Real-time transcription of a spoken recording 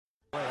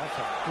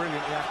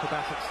Brilliantly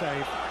acrobatic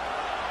save.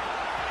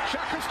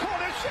 Xhaka's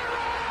corner,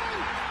 Giroud!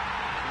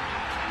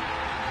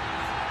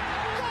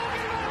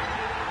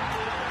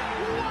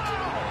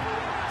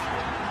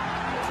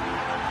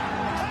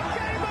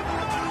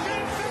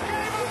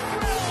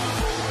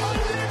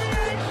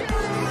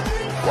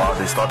 Wow,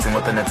 they're starting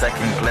with an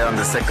attacking play on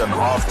the second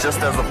half.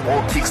 Just as the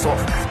ball kicks off,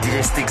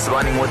 DJ Sticks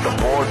running with the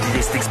ball.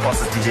 DJ Sticks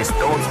passes DJ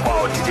Stones.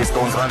 Wow, DJ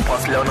Stones run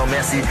past Lionel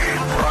Messi.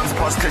 Runs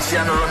past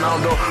Cristiano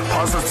Ronaldo.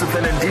 Passes to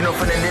Fernandinho.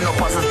 Fernandinho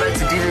passes back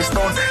to DJ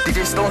Stones.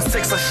 DJ Stones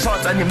takes a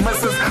shot and he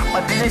misses.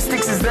 But DJ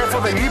Sticks is there for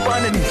the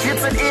rebound and he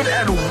hits it in.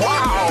 And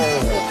wow!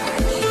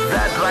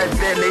 That right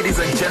there, ladies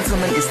and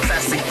gentlemen, is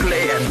classic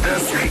play. And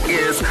this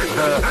is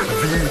the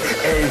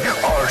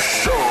V.A.R.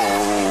 show.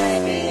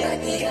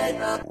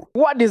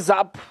 What is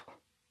up?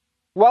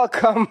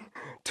 Welcome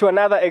to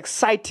another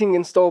exciting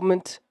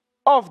installment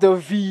of the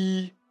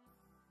V.A.R.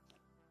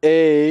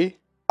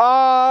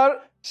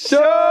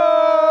 show.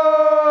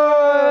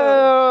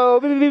 I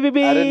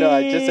don't know,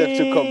 I just have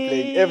to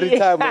complain. Every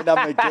time when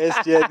I'm a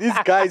guest here, these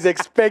guys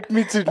expect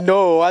me to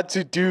know what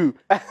to do.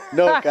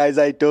 No, guys,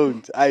 I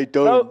don't.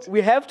 No,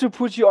 we have to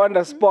put you on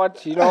the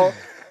spot, you know,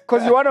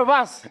 because you're one of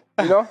us,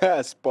 you know.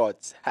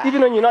 Spots.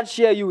 Even when you're not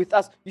here, you with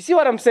us. You see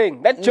what I'm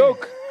saying? That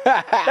joke.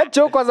 That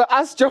joke was an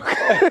us joke.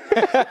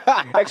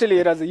 Actually,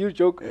 it was a you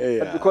joke.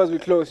 Yeah. But because we're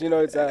close, you know,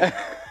 it's a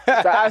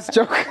us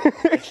joke.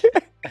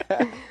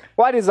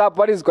 What is up?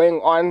 What is going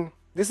on?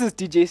 This is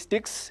DJ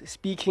Sticks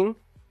speaking.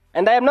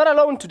 And I am not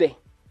alone today.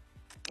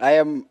 I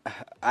am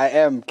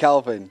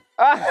Calvin.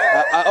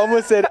 I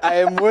almost said I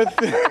am with.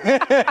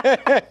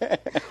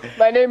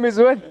 My name is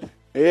what?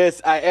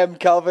 Yes, I am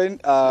Calvin.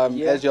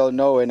 As you all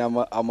know, when I'm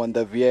on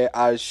the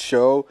V.A.R.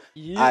 show,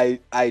 I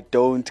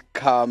don't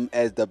come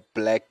as the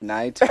Black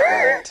Knight,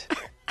 but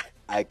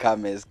I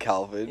come as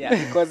Calvin. Yeah,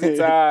 because it's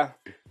a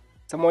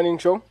morning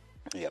show.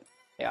 Yep.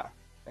 Yeah.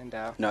 And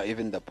no,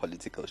 even the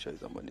political show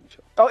is a morning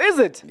show. Oh, is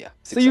it? Yeah.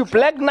 So you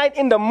Black Knight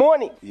in the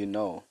morning? You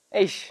know.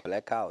 Eish.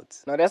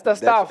 Blackouts. No, that's the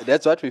stuff.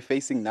 That's what we're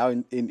facing now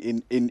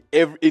in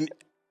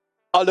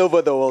all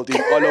over the world.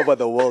 In all over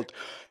the world.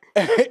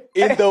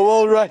 In the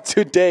world right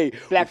today,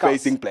 we're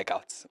facing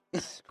blackouts.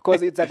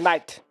 Because it's at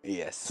night.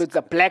 Yes. So it's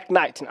a black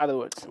night, in other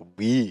words.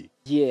 Yeah.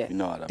 You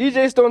know what I mean.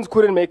 DJ Stones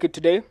couldn't make it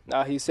today.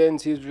 He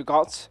sends his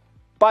regards.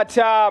 But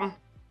I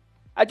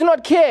do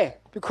not care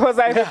because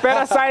I have a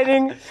better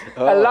signing,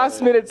 a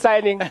last-minute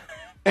signing.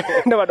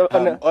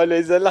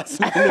 Always a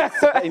last-minute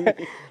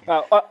signing.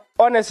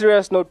 On a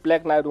serious note,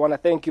 Black Knight, I want to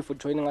thank you for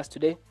joining us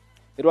today.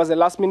 It was a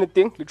last-minute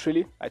thing,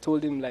 literally. I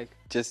told him, like...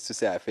 Just to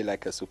say, I feel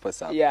like a super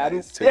sub. Yeah.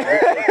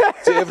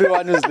 To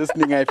everyone who's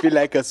listening, I feel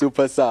like a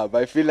super sub.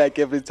 I feel like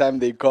every time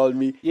they call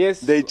me,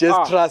 they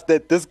just trust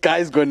that this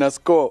guy's going to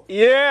score.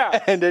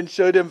 Yeah. And then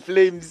show them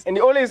flames. And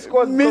he always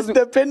scores. Missed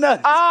the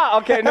penalty.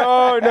 Okay.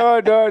 No.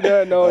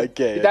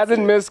 Okay. He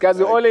doesn't miss, guys.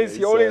 He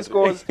always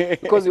scores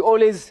because we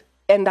always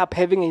end up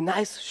having a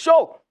nice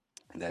show.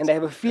 And I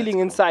have a feeling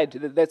inside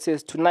that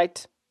says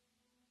tonight,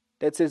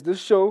 that says this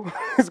show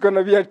is going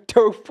to be a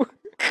dope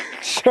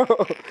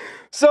show.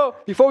 So,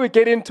 before we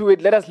get into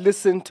it, let us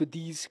listen to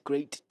these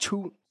great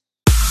tunes.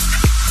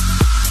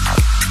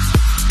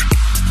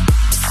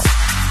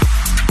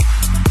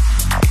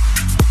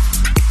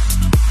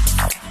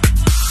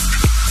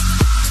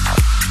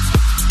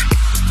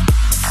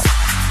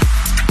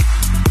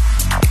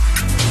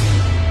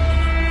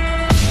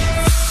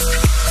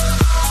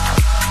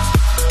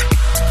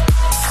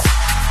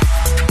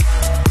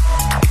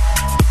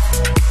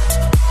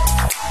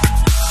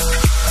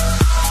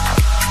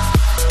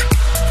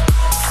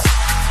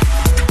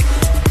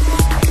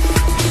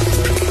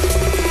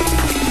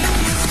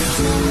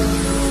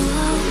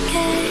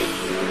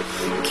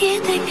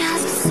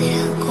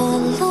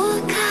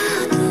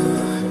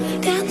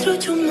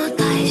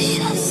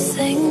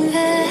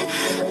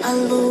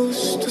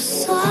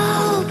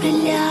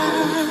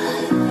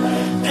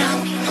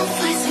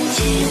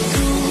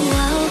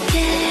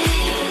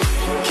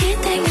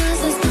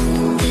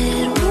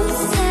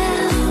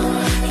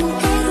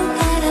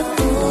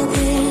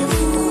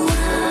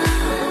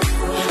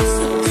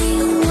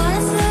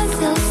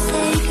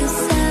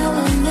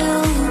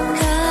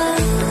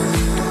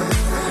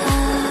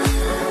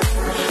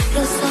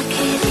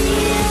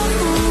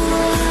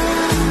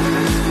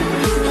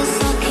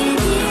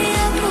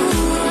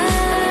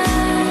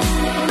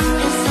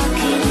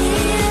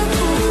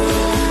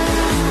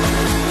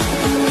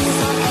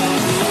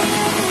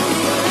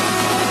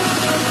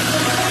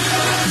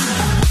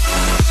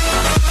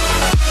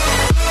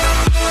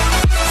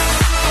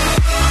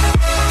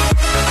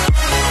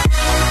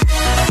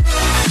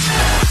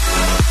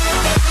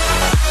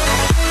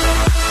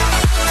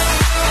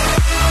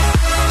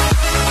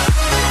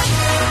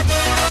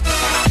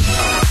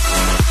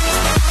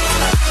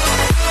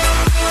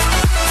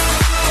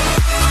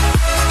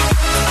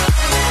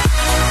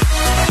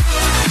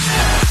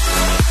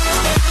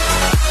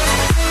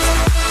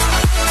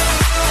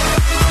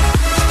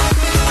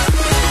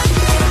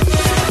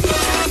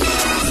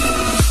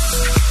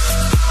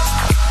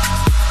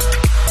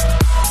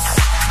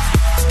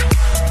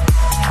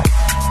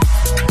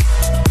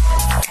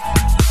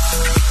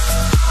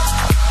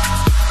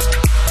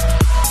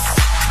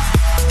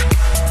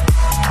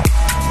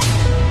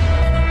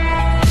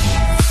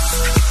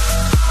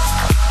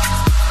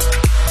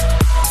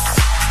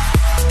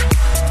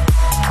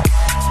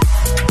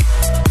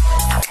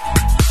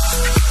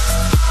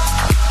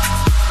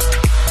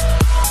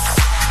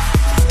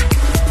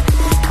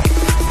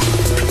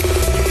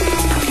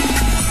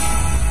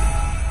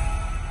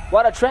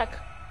 track.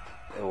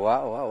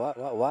 What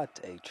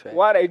a track.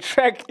 What a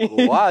track.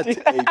 What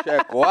a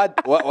track.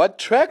 What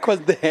track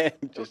was that?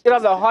 It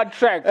was a hard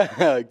track.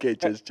 Okay,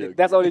 just joking.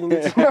 That's all you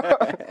need to know.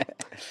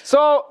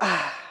 So,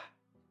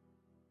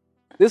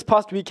 this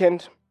past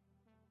weekend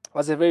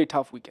was a very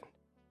tough weekend.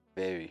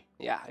 Very.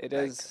 Yeah, it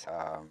is.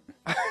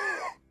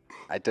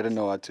 I didn't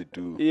know what to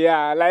do.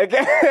 Yeah, like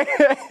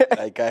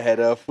Like I had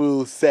a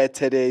full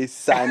Saturday,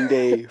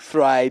 Sunday,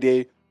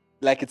 Friday.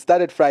 Like it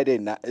started Friday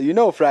night. You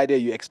know, Friday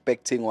you're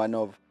expecting one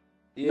of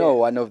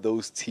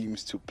those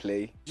teams to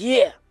play.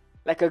 Yeah,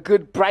 like a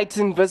good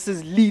Brighton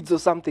versus Leeds or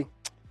something.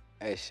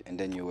 And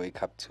then you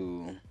wake up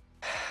to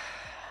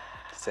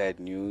sad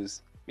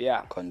news.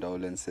 Yeah.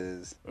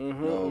 Condolences.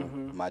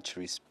 Mm-hmm, Much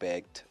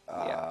respect.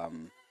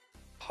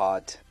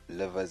 Heart,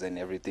 livers, and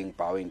everything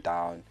bowing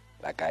down.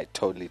 Like I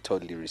totally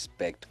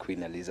respect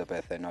Queen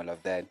Elizabeth and all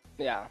of that.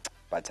 Yeah.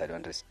 But I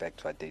don't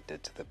respect what they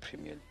did to the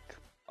Premier League.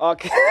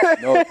 Okay.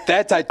 No,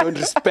 that I don't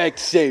respect,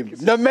 shame.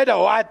 No matter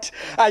what,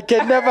 I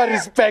can never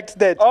respect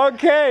that.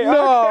 Okay.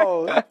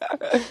 No.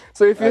 Okay.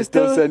 So if you I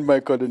still send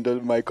my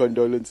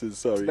condolences,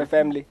 sorry. the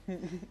family.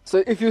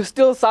 So if you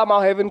still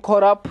somehow haven't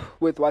caught up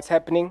with what's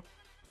happening,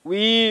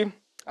 we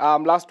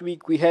last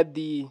week we had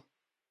the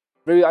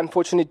very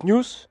unfortunate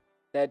news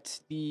that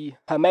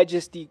Her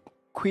Majesty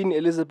Queen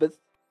Elizabeth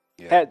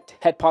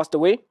had passed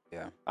away.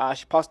 Yeah.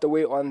 She passed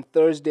away on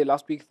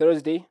last week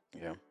Thursday.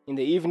 Yeah. In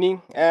the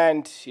evening,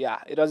 and yeah,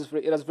 it was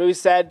very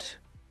sad.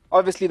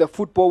 Obviously, the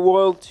football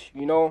world,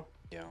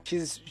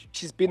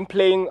 she's been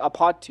playing a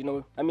part.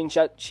 I mean,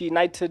 she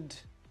knighted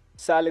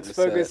Sir Alex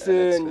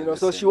Ferguson.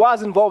 So she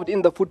was involved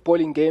in the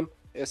footballing game.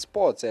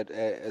 Sports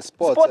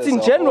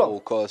in general,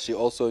 because she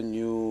also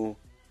knew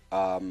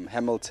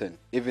Hamilton,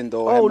 even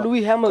though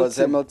Louis Hamilton, because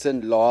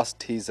Hamilton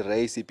lost his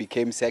race, he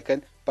became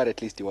second, but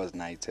at least he was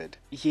knighted.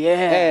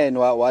 Yeah, and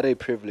what a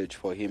privilege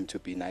for him to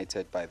be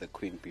knighted by the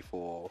Queen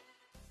before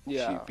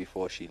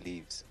she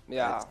leaves.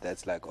 Yeah,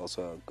 that's like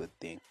also a good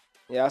thing.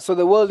 Yeah, so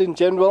the world in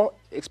general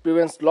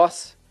experienced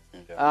loss,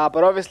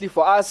 but obviously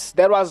for us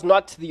that was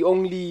not the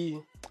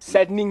only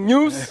saddening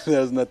news.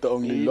 That's not the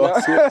only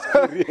loss we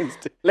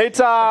experienced.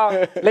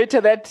 Later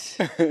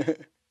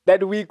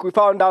that week we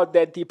found out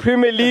that the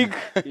Premier League,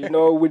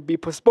 would be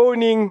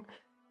postponing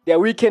their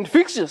weekend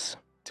fixtures.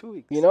 2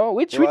 weeks.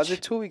 Which was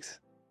it 2 weeks?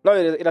 No,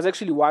 it was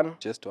actually one.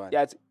 Just one.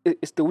 Yeah,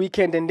 it's the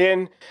weekend, and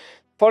then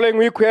following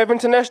week we have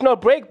international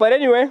break. But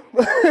anyway,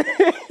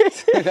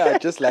 I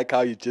just like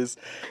how you just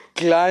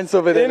glance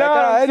over there.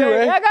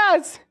 Anyway, yeah,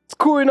 guys, it's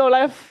cool.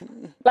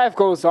 Life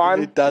goes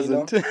on. It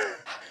doesn't.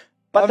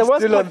 But I'm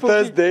still on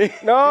Thursday.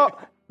 No,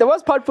 the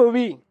worst part for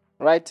me,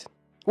 right?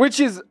 Which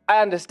is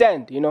I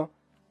understand,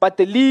 but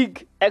the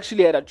league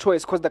actually had a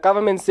choice because the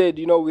government said,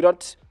 we're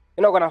not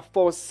gonna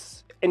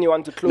force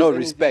anyone to close. No,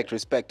 anything.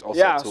 respect also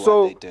to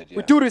so what they did. Yeah.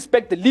 We do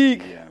respect the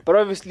league, but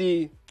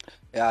obviously.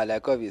 Yeah,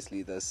 like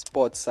obviously the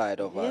sports side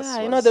of us.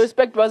 Yeah, the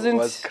respect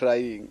was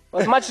crying.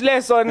 Was much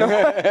less on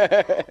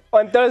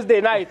on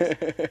Thursday night.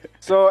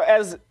 So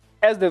as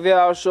the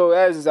V.A.R show,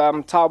 as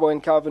Thabo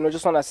and Calvin, we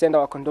just want to send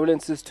our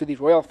condolences to the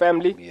royal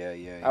family.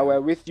 Yeah.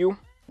 We're with you.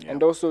 Yeah.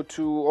 And also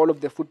to all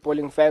of the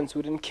footballing fans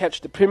who didn't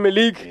catch the Premier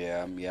League.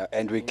 Yeah.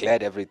 And we're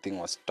glad everything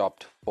was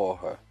stopped for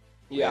her.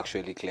 We're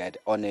actually glad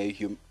on a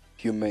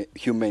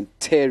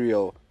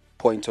humanitarian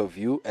point of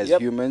view. As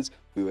humans,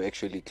 we were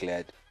actually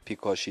glad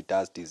because she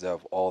does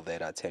deserve all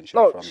that attention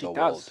from the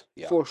world.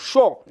 Yeah. For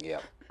sure. Yeah.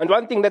 And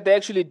one thing that they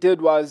actually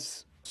did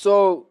was,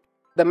 so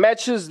the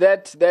matches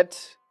that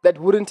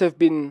wouldn't have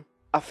been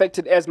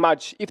affected as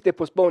much if they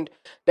postponed,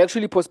 they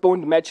actually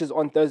postponed matches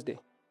on Thursday.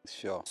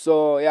 Sure.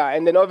 So,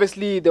 and then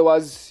obviously there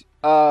was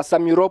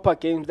some Europa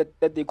games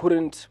that they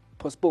couldn't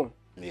postpone.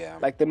 Yeah.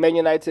 Like the Man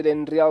United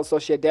and Real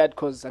Sociedad,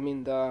 because,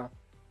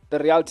 the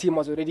Real team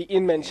was already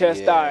in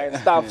Manchester and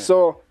stuff.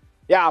 So,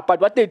 but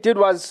what they did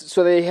was,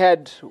 so they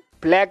had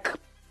black,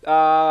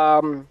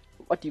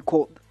 what do you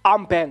call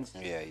armbands?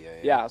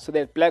 Yeah, so they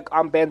had black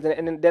armbands.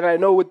 And then I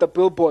know with the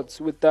billboards,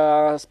 with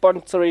the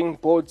sponsoring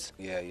boards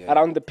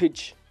around the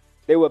pitch,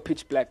 they were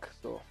pitch black.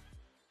 So,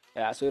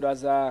 so it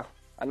was a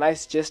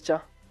nice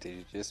gesture. Did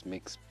you just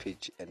mix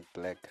pitch and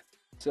black?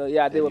 So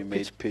they were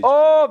pitch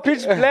black.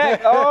 Pitch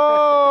black.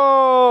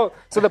 Oh,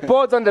 so the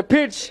boards on the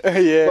pitch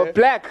were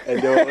black.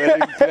 And they were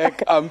wearing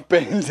black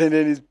armbands, and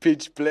then it's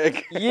pitch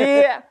black.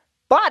 Yeah,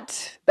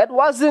 but that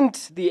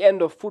wasn't the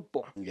end of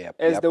football.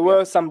 There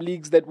were some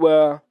leagues that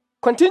were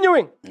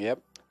continuing. Yep.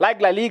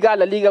 Like La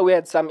Liga, we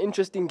had some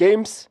interesting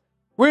games.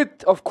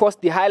 With, of course,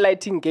 the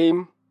highlighting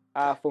game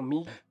for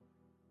me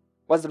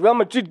was the Real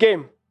Madrid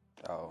game.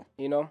 Oh.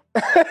 No,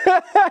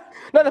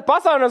 the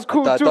Barca one was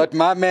cool too. That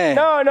my man.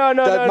 No.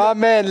 My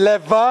man,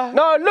 Leva.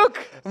 No, look.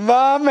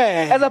 My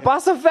man. As a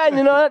Barca fan,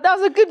 that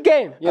was a good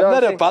game. I'm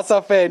not a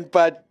Barca fan,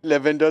 but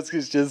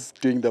Lewandowski's just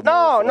doing the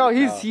most. No,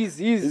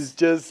 he's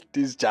just.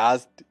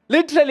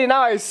 Literally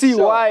now I see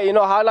why,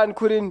 Haaland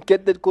couldn't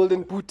get that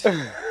golden boot.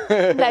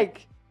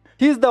 Like,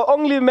 he's the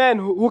only man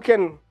who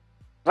can,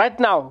 right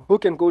now, who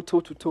can go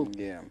toe-to-toe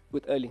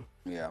with Erling.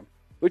 Yeah.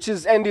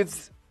 And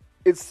it's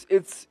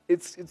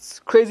it's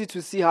crazy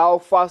to see how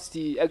fast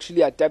he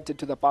actually adapted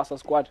to the Barca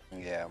squad.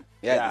 Yeah,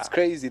 Yeah. it's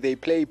crazy. They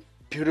play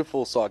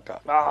beautiful soccer.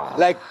 Ah.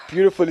 Like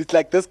beautiful. It's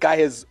like this guy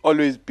has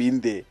always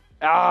been there.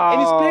 And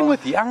he's playing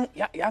with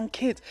young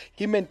kids.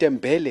 Him and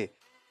Dembele.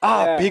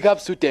 Yeah. Big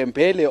ups to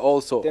Dembele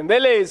also.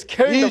 Dembele is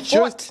carrying the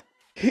fort.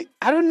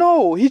 I don't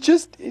know. He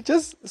just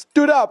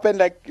stood up and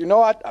like, you know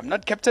what? I'm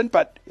not captain,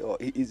 but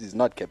he's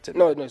not captain.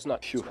 No, it's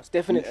not. Phew. It's not.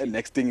 Definitely.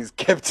 Next thing is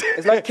captain.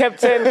 It's not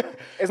captain.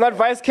 It's not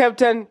vice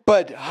captain.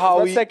 But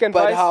how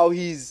vice. how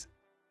he's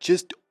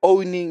just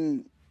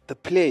owning the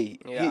play.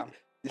 Yeah.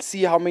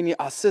 See how many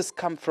assists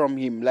come from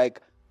him.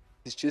 Like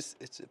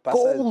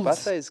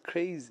Barca is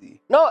crazy.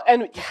 No,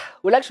 and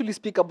we'll actually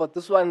speak about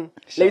this one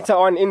later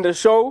on in the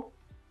show,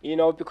 you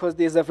know, because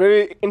there's a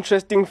very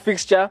interesting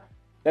fixture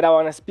that I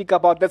want to speak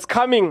about that's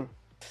coming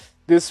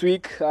this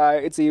week.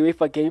 It's a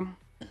UEFA game.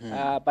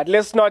 But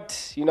let's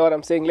not, you know what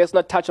I'm saying, let's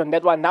not touch on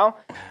that one now.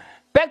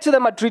 Back to the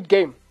Madrid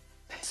game.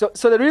 So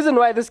the reason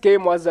why this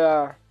game was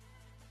a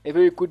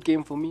very good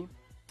game for me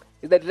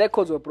is that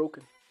records were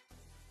broken.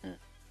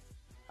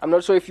 I'm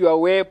not sure if you are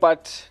aware,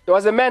 but there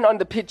was a man on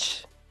the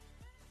pitch.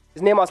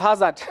 His name was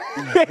Hazard.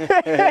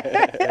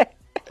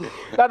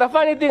 Now, the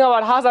funny thing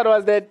about Hazard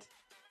was that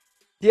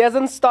he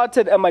hasn't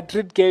started a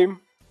Madrid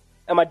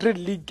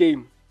league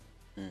game,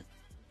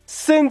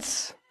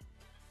 since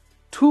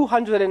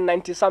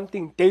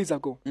 290-something days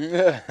ago.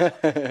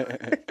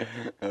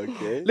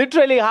 Okay.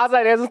 Literally,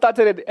 Hazard hasn't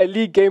started a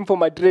league game for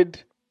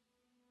Madrid.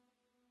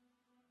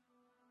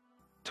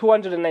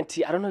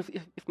 290. I don't know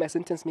if my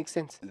sentence makes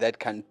sense. That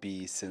can't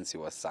be since he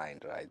was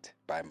signed, right,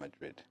 by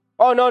Madrid.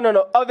 Oh,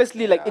 no.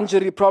 Obviously, like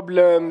injury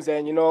problems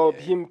and, you know,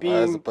 him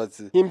being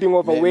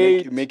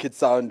overweight. Make it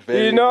sound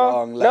very you know?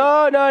 wrong.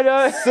 Like,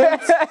 No.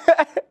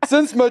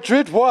 since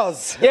Madrid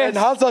was, Yes. and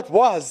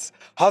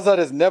Hazard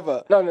has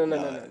never. No.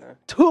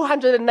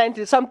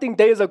 290-something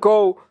days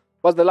ago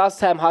was the last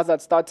time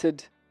Hazard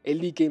started a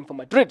league game for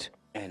Madrid.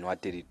 And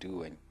what did he do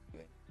when he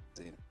was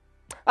in?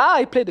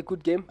 He played a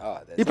good game.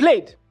 That's He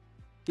played.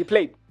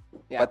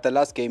 Yeah. But the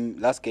last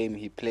game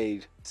he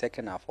played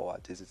second half or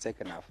what? Is it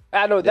second half?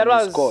 No, Then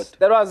he scored.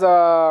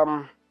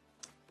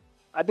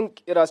 I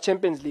think it was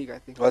Champions League, I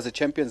think. It was the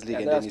Champions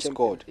League, and then he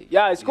scored.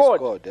 Yeah, he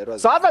scored.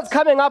 So Hazard's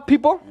coming up,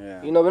 people.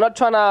 Yeah. You know, we're not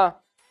trying to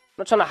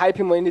hype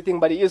him or anything,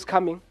 but he is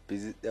coming.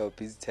 Busy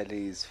telling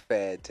he's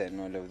fat and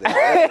all of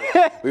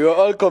that. We were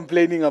all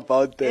complaining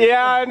about that.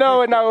 Yeah, I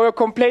know. Now we're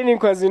complaining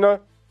because, you know,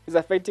 he's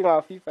affecting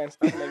our FIFA and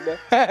stuff like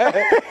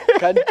that.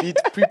 Can't beat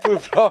people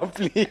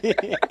properly.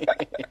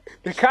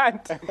 We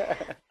can't.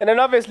 And then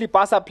obviously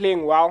Barca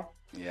playing well.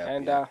 Yeah.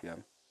 And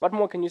what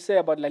more can you say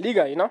about La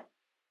Liga, you know?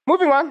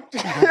 Moving on.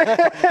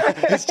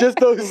 It's just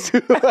those two.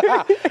 Is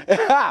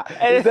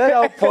that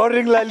how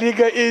boring La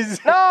Liga is?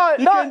 No.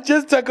 You can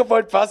just talk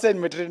about Barca and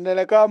Madrid and they're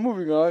like,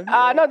 moving on.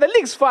 No, the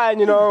league's fine,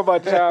 you know,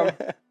 but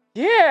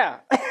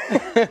yeah.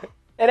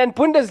 And then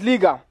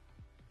Bundesliga.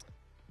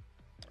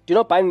 Do you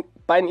know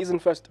Bayern isn't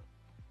first?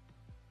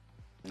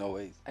 No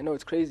ways. I know,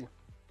 it's crazy.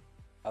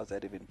 How's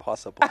that even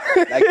possible?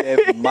 Like they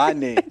have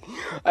money.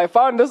 I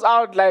found this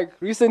out like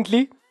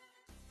recently.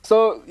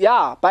 So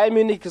yeah, Bayern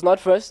Munich is not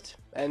first.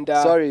 And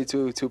sorry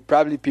to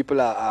probably people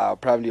are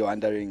probably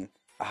wondering,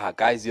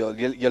 guys, you're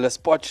a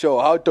sports show.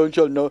 How don't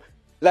you know?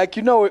 Like,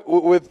 you know,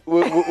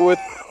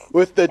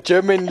 with the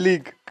German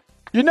league,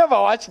 you never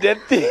watch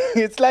that thing.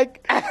 It's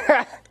like,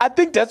 I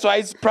think that's why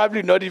it's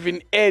probably not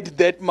even aired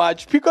that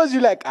much, because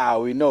you're like,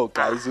 we know,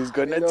 guys, who's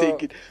gonna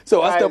take it. So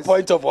what's the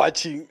point of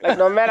watching? Like,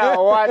 no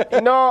matter what,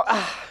 you know.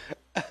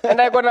 And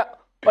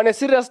on a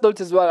serious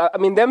note as well, I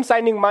mean, them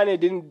signing money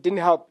didn't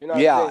help. You know.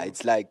 Yeah,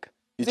 it's like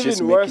you're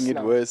just making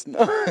it worse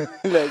now.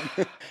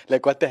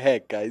 like what the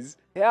heck, guys?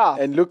 Yeah.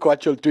 And look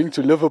what you're doing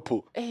to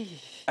Liverpool. Hey.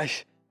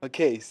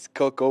 Okay,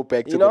 go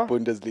back to the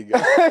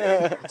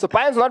Bundesliga. So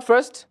Bayern's not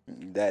first.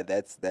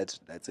 That's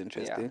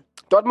interesting. Yeah.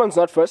 Dortmund's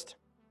not first.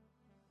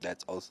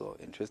 That's also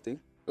interesting.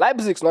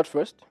 Leipzig's not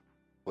first.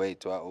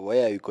 Wait,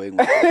 where are you going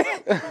with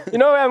this? You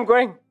know where I'm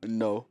going?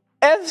 No.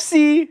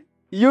 FC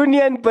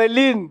Union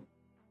Berlin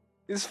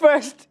is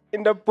first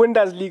in the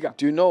Bundesliga.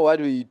 Do you know what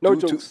we No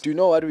do? jokes. Do you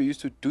know what we used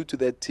to do to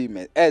that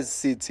team as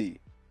City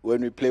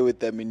when we play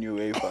with them in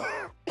UEFA?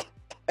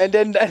 And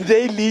then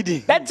they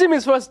leading. That team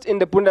is first in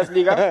the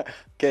Bundesliga.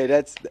 Okay,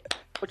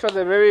 which was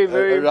a very,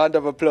 very a round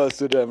of applause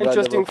to them.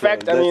 interesting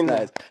fact. That's I mean,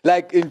 nice.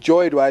 Like,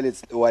 enjoy it while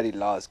it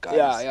lasts, guys.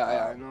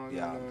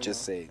 Yeah.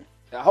 Just saying.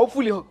 Yeah,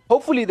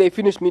 hopefully they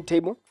finish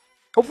mid-table.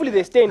 Hopefully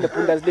they stay in the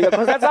Bundesliga,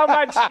 because that's how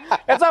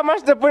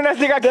much the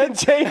Bundesliga can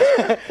change.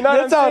 You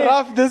know That's how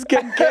rough this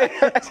can get.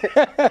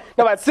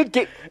 No, but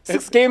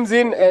 6 games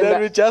in, and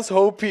then we're just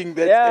hoping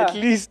that at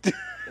least.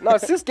 No,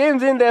 6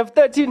 games in, they have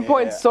 13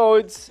 points, so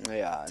it's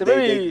a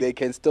very... They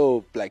can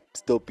still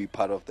be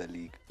part of the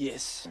league.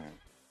 Yes.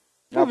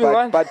 No,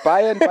 but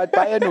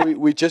Bayern,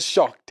 we're just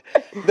shocked.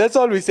 That's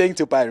all we're saying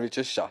to Bayern. We're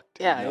just shocked.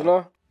 Yeah, you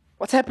know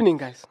what's happening,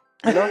 guys.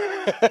 You know.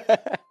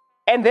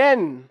 And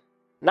then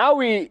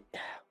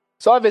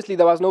so obviously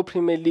there was no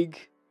Premier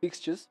League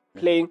fixtures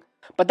playing,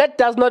 but that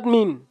does not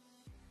mean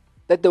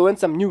that there weren't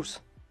some news.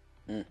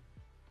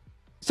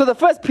 So the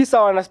first piece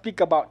I want to speak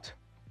about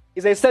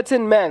is a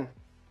certain man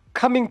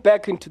coming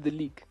back into the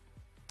league.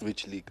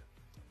 Which league?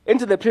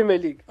 Into the Premier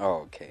League.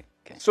 Oh, okay.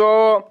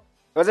 So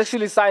it was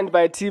actually signed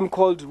by a team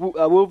called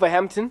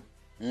Wolverhampton,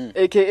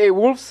 aka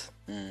Wolves.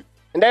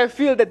 And I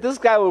feel that this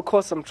guy will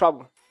cause some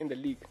trouble in the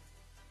league.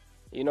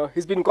 You know,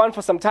 he's been gone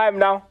for some time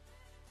now,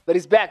 but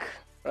he's back,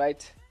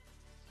 right?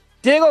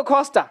 Diego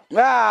Costa.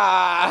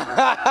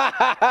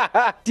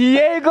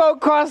 Diego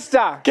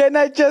Costa. Can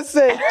I just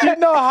say, do you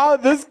know how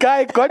this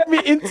guy got me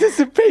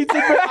anticipated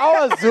when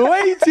I was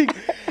waiting?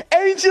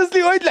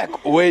 Anxiously waiting,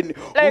 like, when?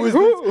 Like,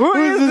 who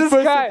is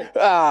this guy?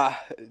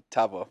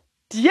 Tabo.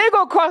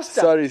 Diego Costa.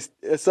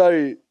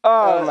 Sorry.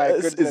 Oh, my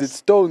goodness. Is it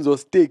stones or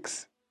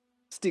sticks?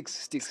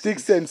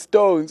 Sticks And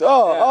stones.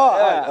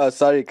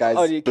 Sorry, guys.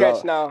 Oh, you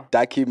catch now.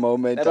 Ducky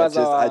moment. I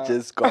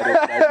just got it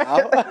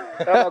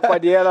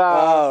right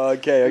now.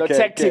 Okay.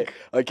 Tactic.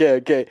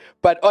 Okay.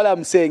 But all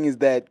I'm saying is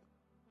that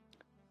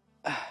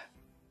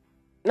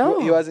no,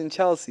 he was in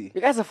Chelsea.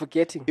 You guys are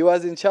forgetting. He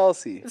was in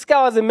Chelsea. This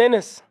guy was a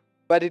menace.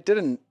 But it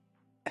didn't.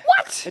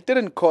 What? It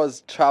didn't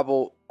cause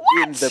trouble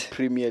in the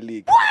Premier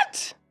League.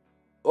 What?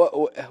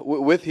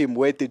 With him,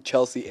 where did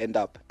Chelsea end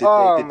up?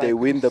 Did they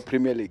win the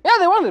Premier League? Yeah,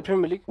 they won the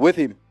Premier League. With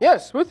him?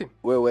 Yes, with him.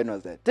 When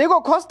was that? Diego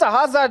Costa,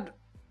 Hazard.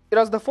 It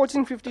was the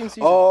 14-15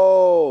 season.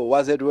 Oh,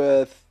 was it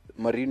with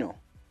Mourinho?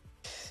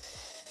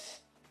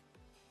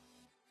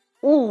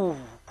 Ooh.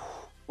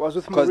 Was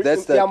with Because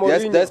that's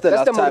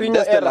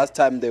the last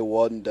time they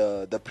won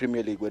the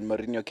Premier League, when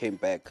Mourinho came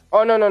back.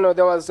 Oh no!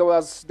 There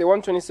was they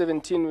won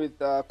 2017 with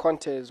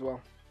Conte as well.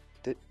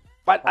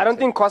 But I don't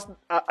think Costa.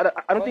 I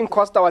don't think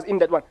Costa was in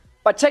that one.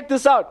 But check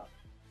this out: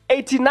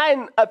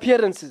 89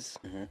 appearances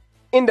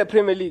in the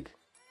Premier League,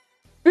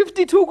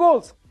 52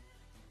 goals.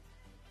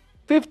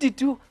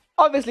 52.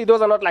 Obviously,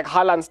 those are not like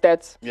Haaland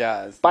stats.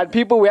 Yeah. But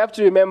people, we have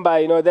to remember,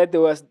 you know, that there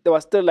was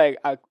still like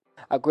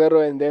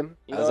Aguero and them.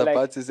 You know, I was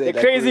about to say,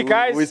 the crazy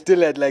guys. We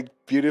still had like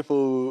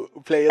beautiful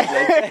players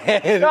like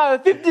that. No,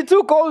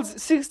 52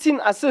 goals,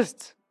 16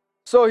 assists.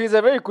 So he's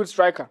a very good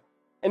striker.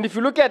 And if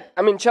you look at,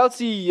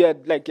 Chelsea, you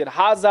had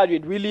Hazard, you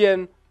had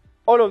Willian,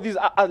 all of these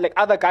are like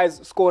other guys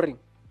scoring.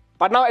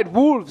 But now at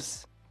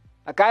Wolves,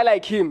 a guy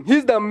like him,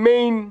 he's the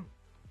main.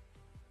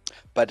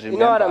 But remember, you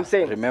know what I'm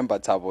saying? Remember,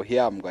 Tabo,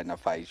 here I'm going to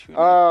fight you.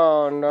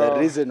 Oh, no. The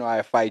reason why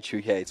I fight you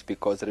here is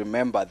because,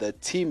 remember, the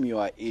team you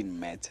are in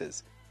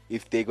matters.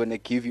 If they're going to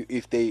give you,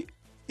 if the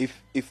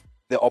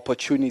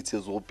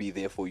opportunities will be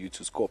there for you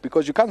to score.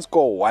 Because you can't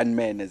score one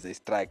man as a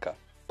striker.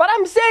 But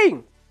I'm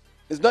saying,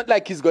 it's not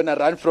like he's going to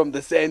run from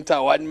the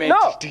center, one man.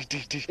 No.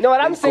 You know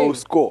what I'm saying? Go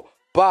score.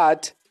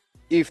 But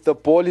if the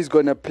ball is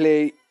going to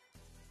be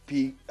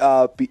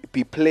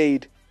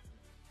played,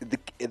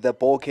 the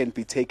ball can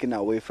be taken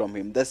away from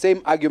him. The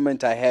same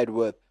argument I had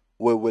with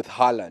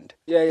Haaland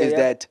is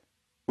that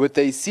with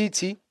a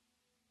City,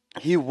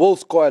 he will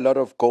score a lot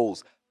of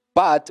goals.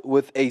 But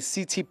with a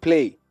City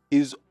play,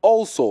 he's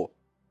also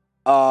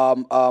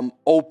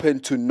open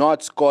to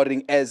not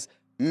scoring as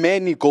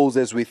many goals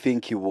as we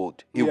think he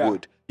would.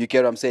 Would. You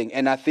get what I'm saying?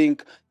 And I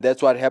think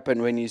that's what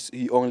happened when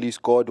he only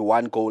scored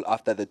one goal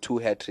after the two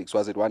hat-tricks.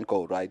 Was it one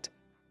goal, right?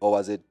 Or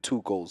was it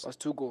 2 goals? It was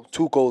 2 goals.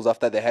 2 goals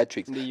after the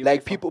hat-tricks.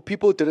 Like,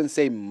 people didn't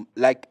say,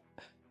 like,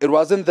 it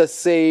wasn't the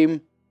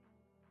same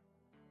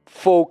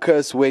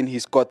focus when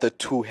he's got the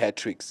 2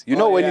 hat-tricks. You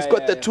know, when he's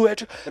got the 2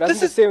 hat-tricks. This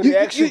is the same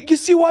reaction. You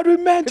see what we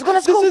meant? He's going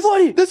to score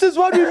 40. This is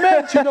what we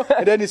meant, you know.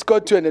 And then he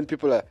scored 2, and then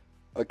people are,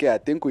 okay, I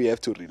think we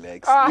have to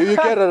relax. You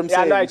get what I'm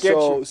saying? No, I get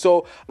you.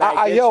 So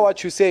I hear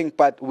what you're saying,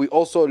 but we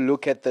also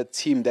look at the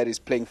team that he's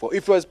playing for.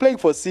 If he was playing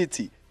for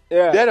City,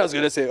 then I was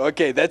going to say,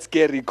 okay, that's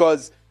scary,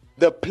 because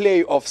the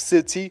play of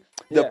City,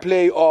 the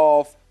play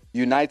of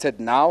United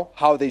now,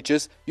 how they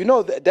just, you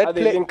know, that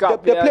play,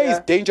 the play is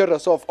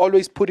dangerous, of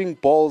always putting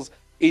balls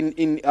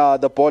in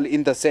the ball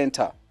in the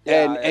center,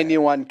 and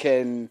anyone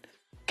can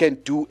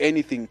do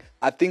anything.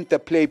 I think the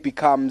play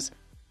becomes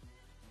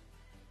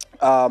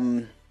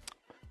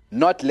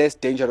not less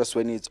dangerous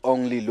when it's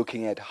only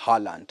looking at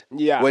Haaland.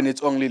 Yeah. When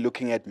it's only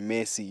looking at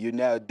Messi, you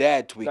know,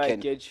 that we can,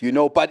 get you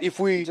know, but if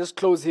we just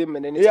close him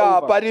and then it's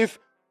over. But if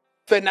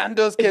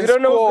Fernandes can you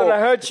don't know score, who's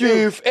gonna hurt you.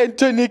 If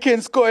Anthony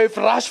can score, if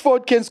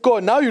Rashford can score,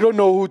 now you don't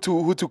know who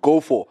to go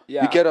for.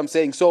 Yeah. You get what I'm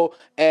saying? So,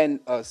 and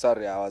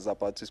sorry, I was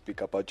about to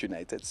speak about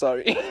United.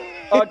 Sorry.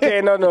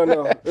 Okay, no.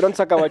 We don't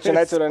talk about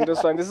United on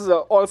this one. This is an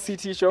all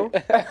CT show.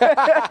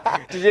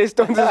 DJ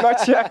Stones is not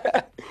here.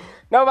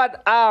 No,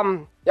 but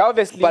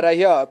obviously.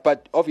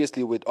 But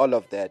obviously with all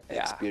of that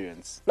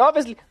experience. No,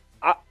 obviously,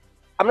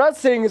 I'm not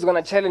saying he's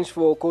gonna challenge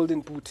for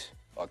Golden Boot.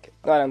 Okay.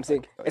 Know what I'm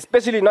saying? Okay.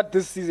 Especially not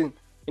this season.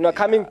 You know,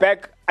 coming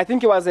back, I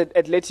think he was at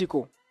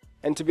Atletico,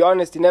 and to be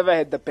honest, he never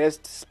had the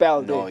best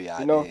spell there.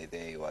 You know,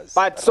 there he was.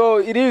 But so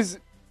it is.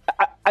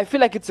 I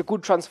feel like it's a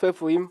good transfer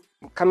for him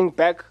coming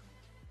back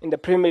in the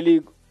Premier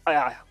League.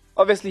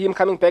 Obviously, him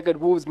coming back at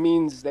Wolves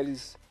means that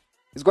he's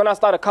gonna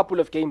start a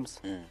couple of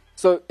games.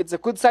 So it's a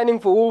good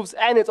signing for Wolves,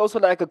 and it's also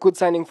like a good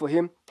signing for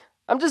him.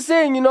 I'm just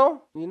saying, you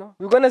know,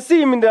 we're gonna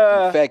see him in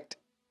the. In fact,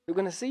 we're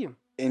gonna see him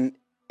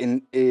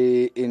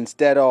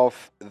instead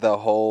of the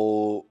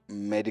whole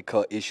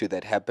medical issue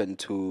that happened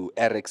to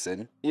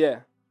Ericsson,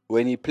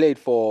 when he played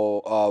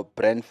for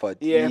Brentford,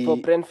 for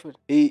Brentford,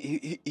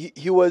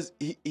 he was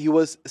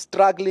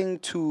struggling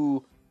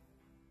to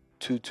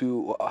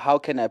how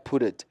can I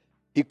put it?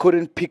 He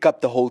couldn't pick up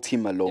the whole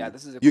team alone. Yeah,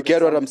 this is a you good get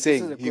example. what I'm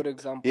saying? This is a good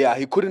example. Yeah,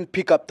 he couldn't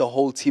pick up the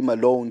whole team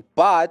alone,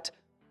 but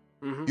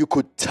you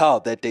could tell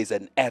that there's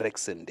an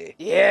Ericsson there.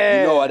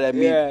 Yeah, you know what I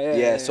mean?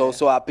 Yeah.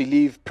 So I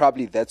believe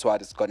probably that's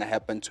what is gonna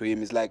happen to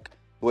him. It's like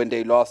when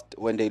they lost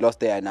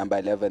their number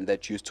 11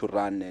 that used to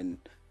run, and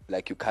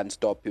like you can't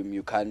stop him,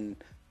 you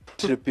can't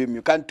trip him,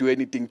 you can't do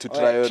anything to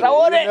Traore. You know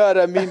what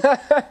I mean?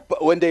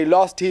 But when they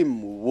lost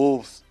him,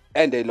 Wolves,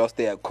 and they lost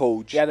their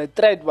coach. Yeah, the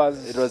threat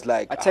was. It was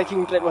like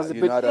attacking threat was a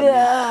bit. You know what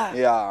I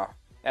mean? Yeah.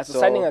 So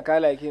signing a guy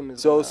like him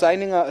is. So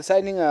signing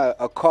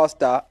a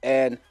Costa,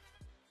 and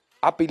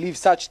I believe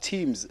such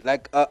teams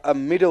like a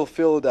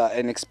midfielder,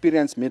 an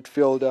experienced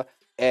midfielder,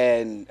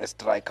 and a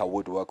striker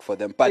would work for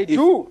them. But they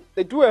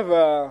do have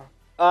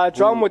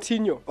João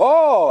Moutinho.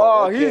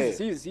 Oh, okay.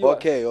 He's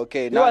okay. He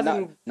was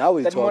in now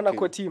we're that talking.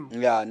 Monaco team.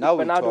 Yeah, now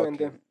we're Bernardo talking. And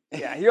them.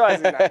 Yeah, he was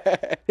in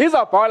that. He's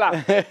a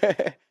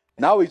baller.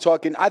 Now we're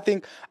talking. I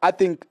think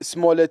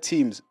smaller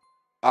teams,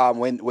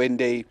 when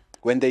they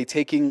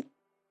taking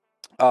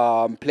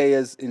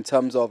players in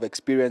terms of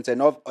experience,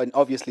 and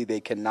obviously they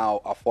can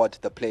now afford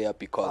the player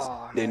because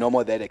they're no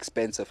more that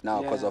expensive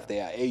now because of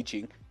their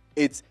aging.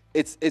 It's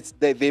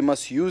they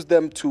must use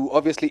them to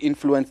obviously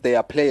influence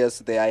their players,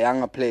 their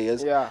younger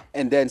players. Yeah.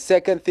 And then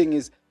second thing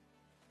is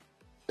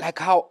like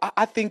how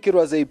I think it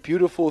was a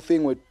beautiful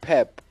thing with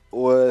Pep,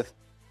 with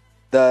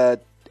the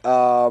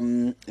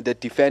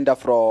defender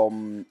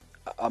from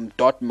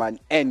Dortmund,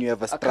 and you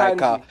have a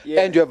striker,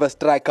 and you have a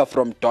striker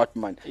from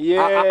Dortmund.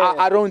 Yeah.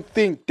 I don't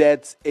think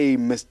that's a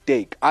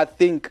mistake. I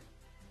think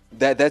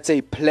that's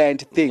a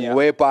planned thing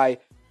whereby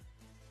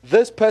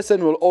this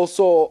person will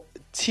also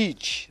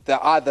teach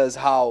the others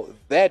how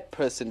that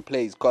person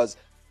plays, because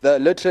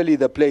literally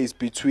the play is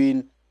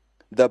between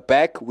the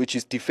back, which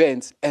is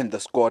defense, and the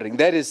scoring.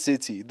 That is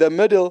City. The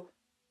middle,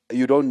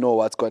 you don't know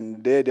what's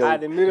going there.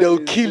 They'll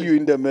kill you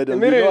in the middle. The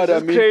middle you know is what I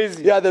mean?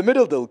 crazy. Yeah, the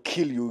middle they'll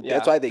kill you. Yeah.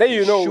 That's why they then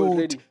can shoot.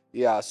 Already.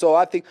 Yeah, so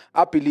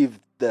I believe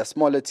the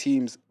smaller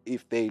teams,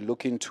 if they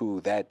look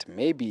into that,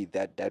 maybe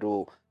that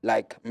will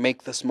like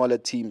make the smaller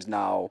teams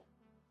now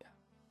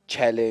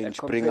challenge,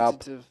 bring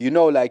up,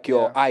 like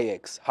your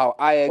Ajax. How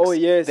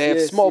Ajax, they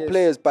have small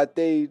players, but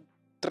they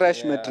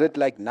trash Madrid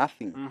like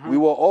nothing. We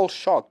were all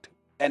shocked.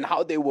 And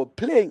how they were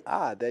playing,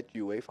 that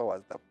UEFA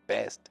was the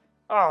best.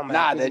 Oh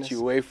my goodness. That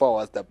UEFA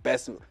was the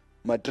best.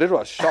 Madrid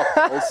was shocked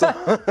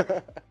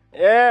also.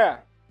 Yeah.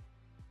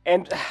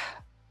 And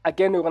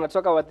again, we're going to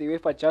talk about the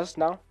UEFA just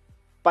now.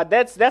 But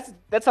that's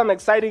some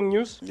exciting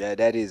news. Yeah,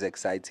 that is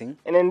exciting.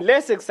 And then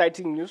less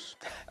exciting news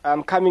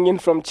coming in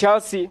from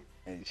Chelsea.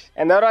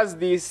 And that was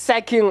the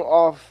sacking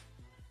of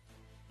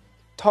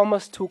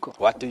Thomas Tuchel.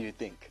 What do you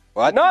think?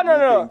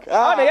 No.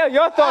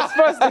 Your thoughts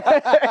first.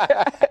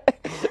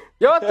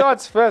 Your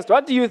thoughts first.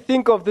 What do you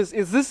think of this?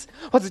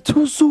 Was it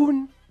too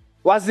soon?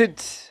 Was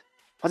it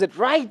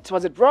right?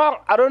 Was it wrong?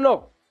 I don't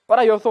know. What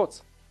are your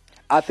thoughts?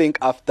 I think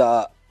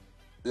after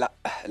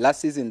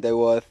last season they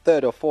were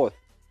third or fourth.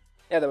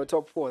 Yeah, they were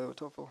top four.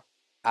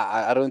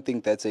 I don't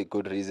think that's a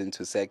good reason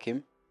to sack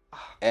him.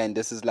 And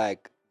this is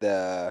like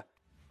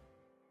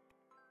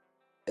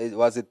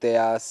was it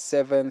their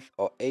 7th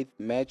or 8th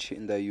match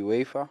in the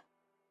UEFA?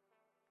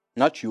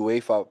 Not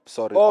UEFA,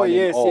 sorry. Oh,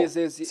 yes.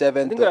 7th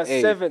I think or it was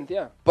 8th. 7th,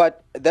 yeah.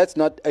 But that's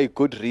not a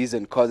good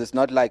reason, because it's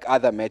not like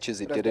other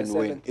matches it didn't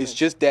win. It's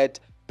just that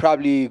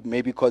probably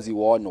maybe because he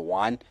won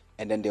one,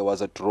 and then there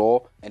was a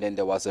draw, and then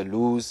there was a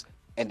lose,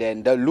 and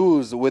then the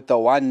lose with the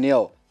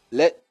 1-0.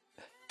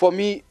 For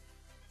me,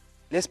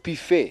 let's be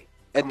fair.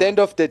 At the end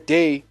of the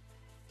day,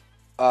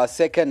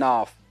 second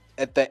half,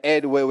 at the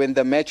end, when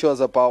the match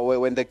was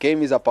when the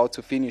game is about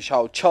to finish,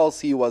 how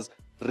Chelsea was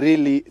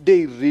really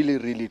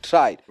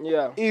tried.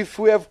 Yeah. If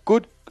we have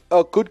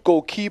a good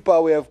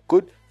goalkeeper, if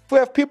we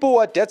have people who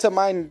are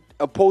determined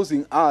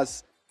opposing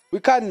us, we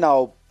can't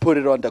now put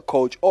it on the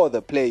coach or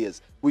the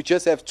players. We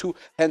just have to.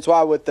 Hence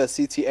why with the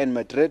City and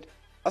Madrid,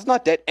 I was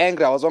not that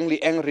angry. I was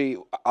only angry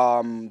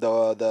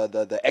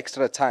the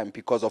extra time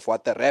because of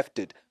what the ref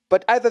did.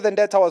 But other than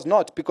that, I was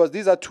not, because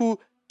these are two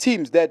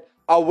teams that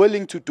are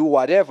willing to do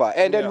whatever,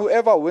 and then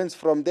whoever wins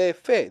from there,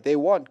 fair, they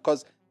won,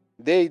 because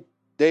they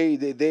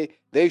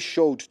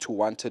showed to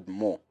wanted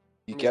more.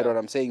 You get what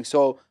I'm saying?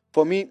 So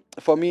for me,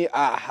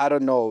 I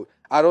don't know.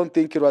 I don't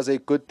think it was a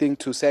good thing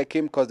to sack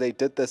him, because they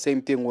did the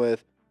same thing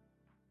with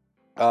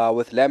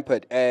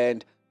Lampard,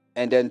 and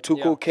then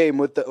Tuchel came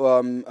with the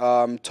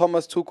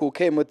Thomas Tuchel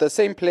came with the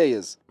same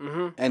players,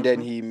 and then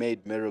he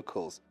made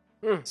miracles.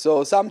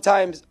 So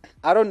sometimes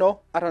I don't know,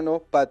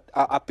 but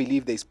I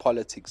believe there's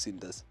politics in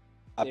this.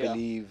 I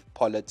believe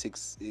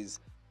politics is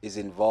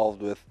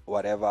involved with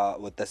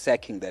the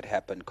sacking that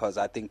happened, because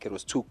I think it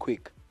was too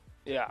quick.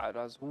 Yeah, it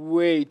was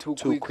way too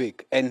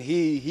quick. And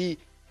he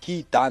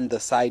he done the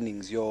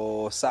signings,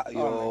 your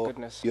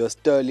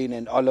Sterling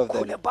and all of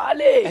them.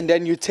 Koulibaly. And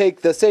then you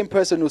take the same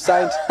person who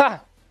signed,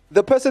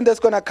 the person that's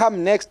gonna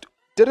come next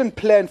didn't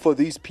plan for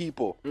these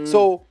people.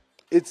 So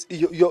it's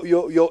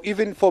you're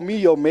even for me,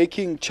 you're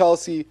making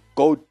Chelsea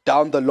go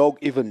down the log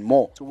even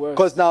more,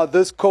 because now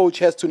this coach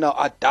has to now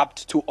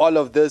adapt to all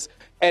of this.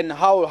 And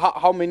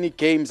how many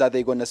games are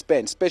they gonna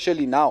spend?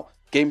 Especially now,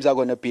 games are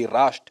gonna be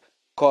rushed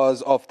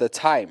because of the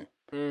time,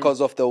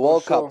 because of the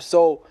World Cup.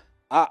 So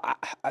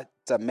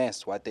it's a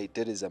mess. What they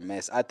did is a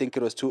mess. I think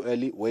it was too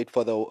early. Wait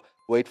for the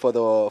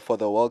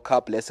World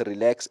Cup. Let's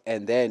relax,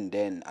 and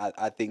then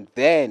I think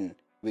then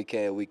we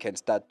can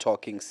start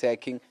talking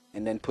sacking,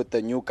 and then put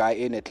the new guy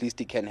in. At least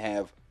he can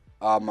have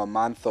a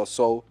month or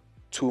so,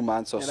 2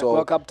 months or so.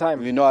 World Cup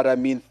time. You know what I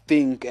mean?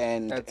 Think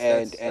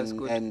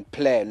and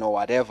plan or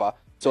whatever,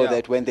 so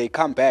that when they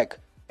come back,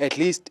 at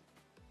least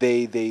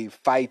they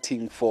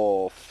fighting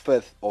for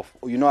fifth of,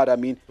 you know what I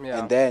mean?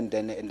 And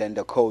then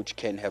the coach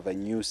can have a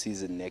new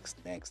season next.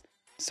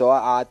 So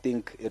I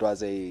think it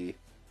was a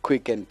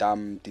quick and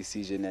dumb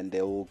decision, and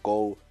they will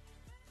go.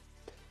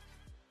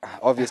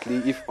 Obviously,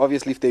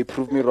 if they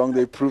prove me wrong,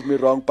 they prove me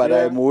wrong. But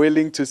I'm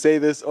willing to say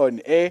this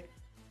on air: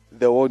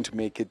 they won't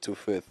make it to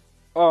fifth.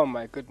 Oh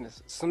my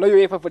goodness! So no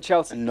UEFA for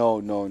Chelsea. No,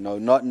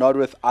 not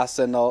with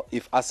Arsenal.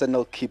 If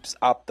Arsenal keeps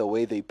up the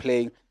way they're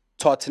playing,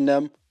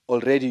 Tottenham.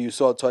 Already you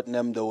saw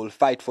Tottenham, they will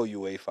fight for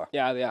UEFA.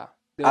 Yeah.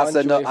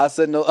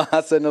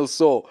 Arsenal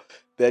saw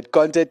that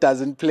Conte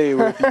doesn't play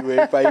with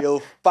UEFA. He'll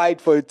fight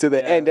for it to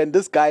the end. And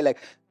this guy,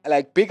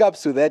 like big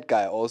ups to that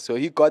guy also.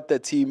 He got the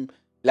team,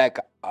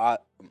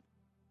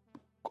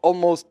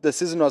 almost the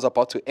season was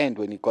about to end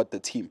when he got the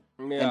team.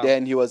 Yeah. And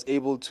then he was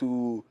able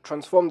to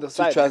transform the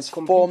side.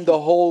 Transform the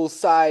whole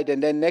side.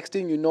 And then next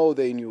thing you know,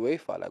 they're in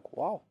UEFA. Like,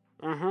 wow.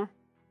 Mm-hmm.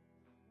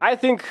 I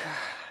think,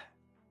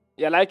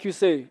 like you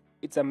say,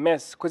 it's a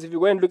mess. Because if you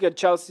go and look at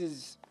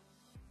Chelsea's,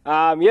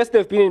 yes,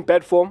 they've been in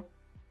bad form,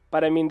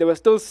 but I mean they were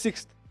still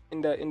sixth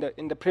in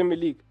the Premier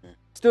League,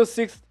 still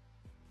sixth.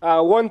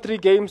 Won 3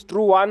 games,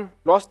 drew 1,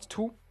 lost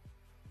 2.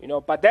 You know,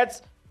 but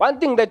that's one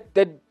thing that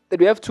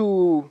we have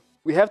to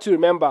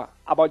remember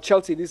about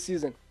Chelsea this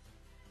season,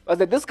 was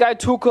that this guy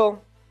Tuchel,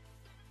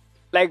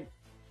 like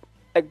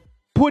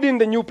put in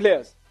the new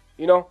players.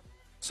 You know,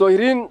 so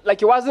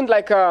he wasn't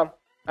like a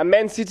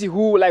Man City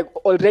who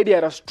already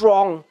had a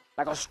strong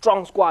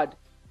squad,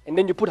 and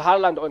then you put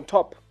Haaland on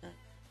top.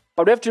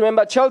 But we have to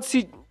remember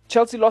Chelsea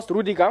lost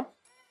Rudiger,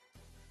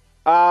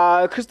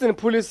 Christian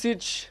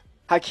Pulisic,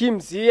 Hakim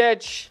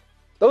Ziyech.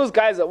 Those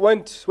guys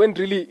weren't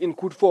really in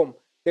good form.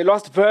 They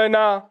lost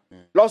Werner,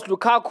 lost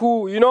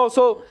Lukaku, you know,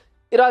 so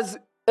it was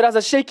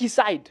a shaky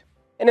side.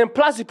 And then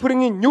plus you're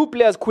putting in new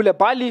players,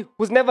 Koulibaly,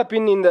 who's never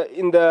been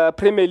in the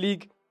Premier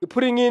League. You're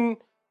putting in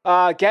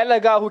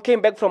Gallagher, who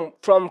came back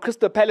from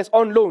Crystal Palace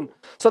on loan.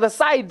 So the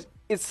side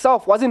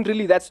itself wasn't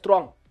really that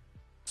strong.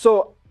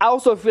 So I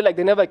also feel like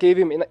they never gave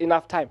him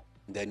enough time.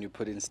 Then you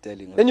put in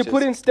Sterling.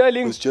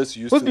 Who's just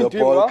used to the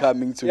ball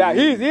coming to him.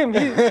 He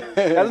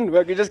doesn't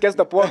work. He just gets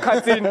the ball,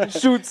 cuts in,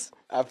 shoots.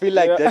 I feel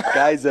like that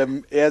guy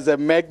has a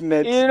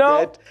magnet, you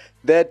know?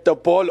 that the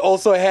ball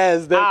also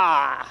has.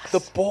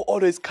 The ball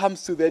always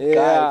comes to that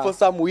guy for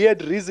some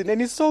weird reason.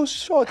 And he's so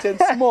short and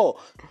small.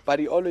 But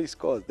he always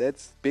scores.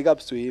 That's big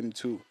ups to him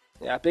too.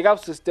 Yeah, big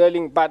ups to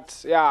Sterling.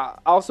 But I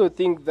also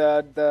think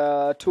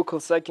the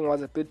Tuchel sacking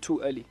was a bit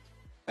too early.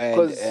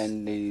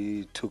 And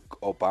he took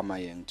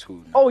Aubameyang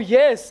too. No? Oh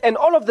yes, and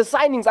all of the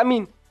signings. I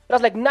mean,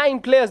 there's like 9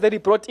 players that he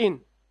brought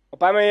in.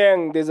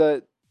 Aubameyang, there's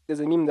a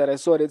meme that I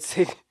saw that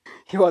said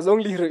he was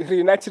only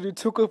reunited with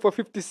Tuchel for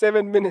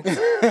 57 minutes.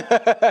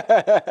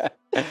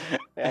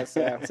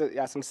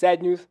 Some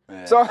sad news.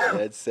 Yeah, so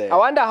that's sad. I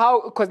wonder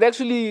how, because they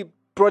actually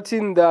brought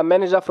in the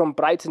manager from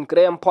Brighton,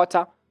 Graham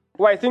Potter,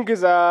 who I think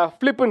is a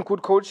flippin'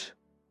 good coach,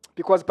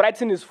 because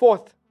Brighton is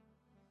 4th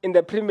in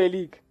the Premier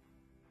League.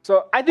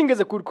 So I think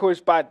he's a good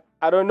coach, but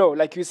I don't know.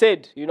 Like you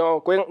said, you know,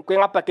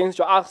 going up against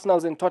your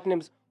Arsenals and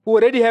Tottenhams, who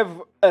already have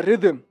a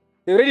rhythm.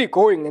 They're already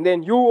going, and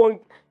then you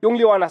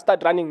only want to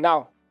start running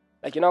now.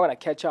 Like, you're not going to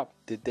catch up.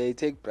 Did they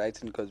take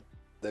Brighton because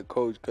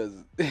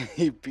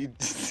he beat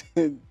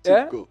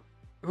Tuchel?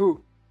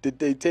 Who? Did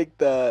they take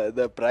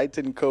the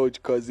Brighton coach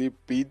because he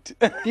beat...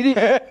 He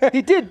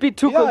did beat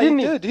Tuchel, didn't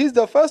he? He did. He's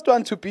the first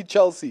one to beat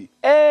Chelsea.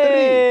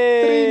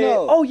 Hey!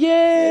 3-0. Oh,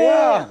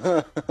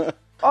 yeah!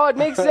 Oh, it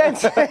makes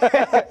sense.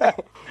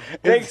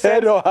 Makes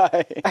sense.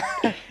 Why?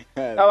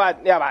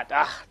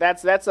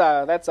 That's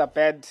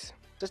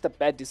a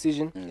bad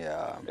decision.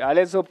 Yeah.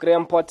 Let's hope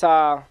Graham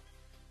Potter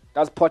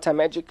does Potter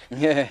magic.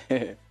 Yeah.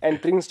 And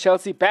brings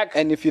Chelsea back.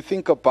 And if you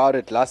think about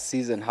it, last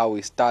season how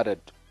we started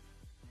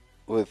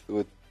with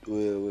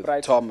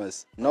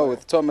Thomas. No,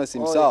 with Thomas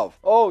himself.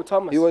 Oh,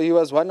 Thomas. He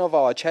was one of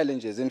our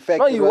challenges. In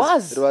fact, it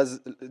was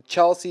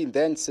Chelsea,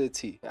 then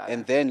City,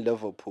 and then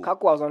Liverpool.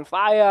 Kaku was on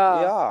fire.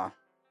 Yeah.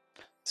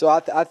 So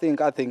I think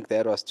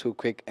that was too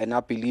quick, and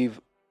I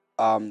believe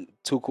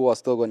Tuchel was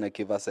still going to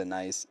give us a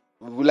nice,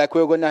 we're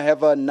going to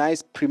have a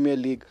nice Premier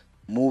League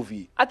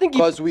movie. I think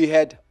because we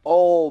had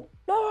all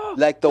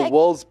like the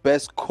world's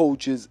best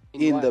coaches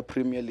in the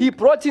Premier League. He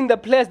brought in the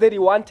players that he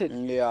wanted.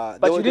 Yeah,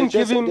 but you didn't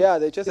give him. Yeah,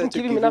 they just had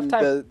to give him enough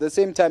time. The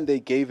same time they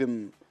gave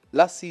him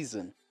last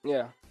season.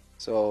 Yeah.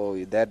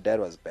 So that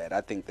was bad.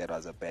 I think that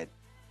was a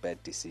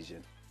bad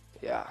decision.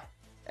 Yeah.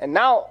 And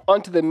now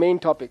on to the main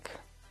topic,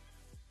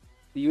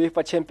 the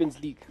UEFA Champions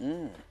League.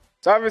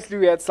 So obviously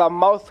we had some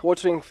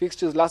mouth-watering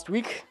fixtures last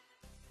week,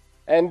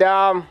 and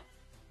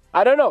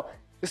I don't know.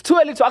 It's too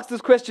early to ask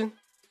this question,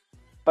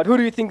 but who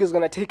do you think is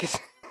gonna take it?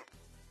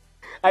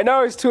 I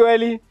know it's too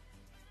early,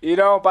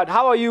 but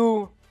how are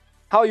you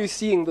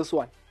seeing this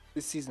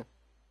season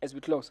as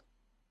we close?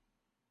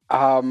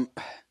 You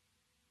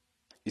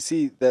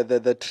see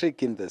the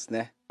trick in this,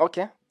 ne?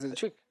 Okay, the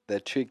trick. The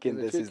trick in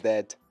this is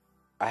that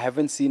I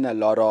haven't seen a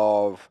lot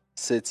of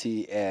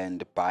City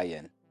and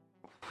Bayern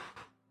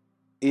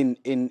in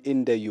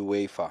the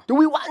UEFA. Do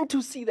we want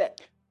to see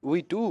that?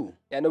 We do.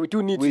 Yeah, no, we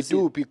do need to see it.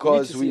 We do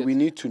because we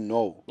need to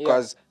know.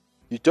 Because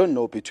you don't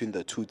know between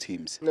the two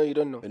teams. No, you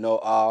don't know.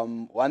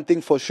 One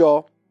thing for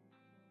sure,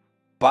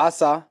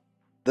 Barca,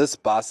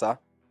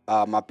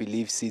 I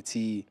believe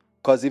City,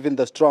 because even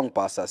the strong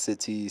Barca,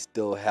 City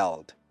still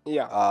held.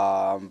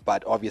 Yeah.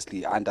 But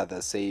obviously under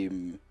the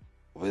same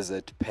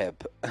wizard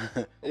Pep.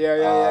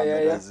 Yeah.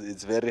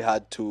 It's very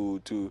hard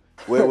to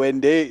when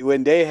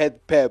they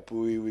had Pep,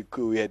 we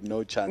had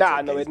no chance. We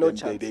had no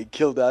chance. They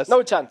killed us.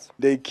 No chance.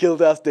 They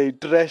killed us. They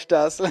trashed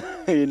us.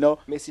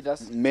 Messi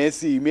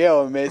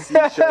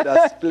showed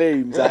us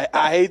flames.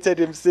 I hated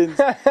him since.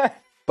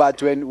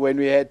 But when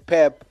we had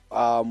Pep,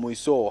 we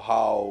saw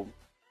how.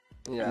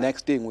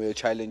 Next thing we were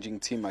challenging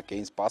team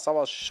against Barca. I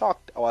was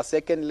shocked. Our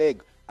second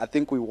leg, I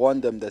think we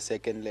won them the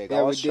second leg.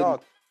 I was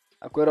shocked.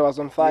 Aguero was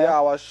on fire. Yeah,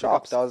 I was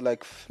shocked. I was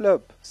like,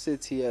 flip,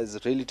 City has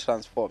really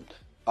transformed.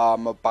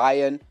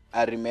 Bayern,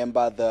 I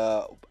remember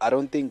I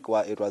don't think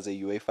it was a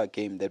UEFA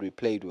game that we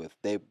played with.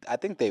 I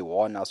think they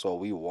won us or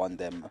we won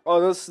them.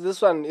 Oh, this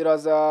one, it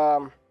was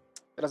a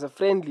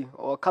friendly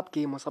or a cup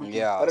game or something.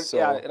 Yeah,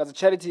 it was a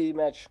charity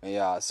match.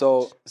 Yeah,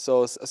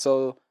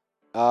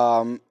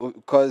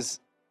 because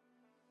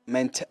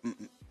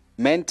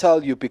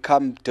mental, you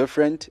become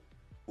different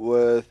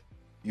with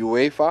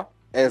UEFA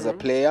as a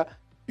player.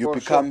 You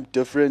become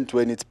different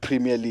when it's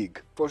Premier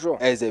League. For sure.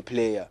 As a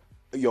player.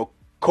 Your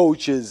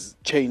coaches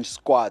change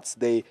squads.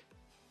 There's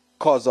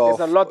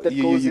a lot that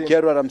goes you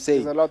get what I'm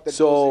saying? There's a lot that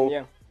goes in,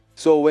 yeah.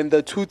 So when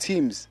the two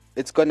teams,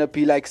 it's going to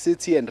be like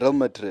City and Real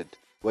Madrid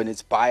when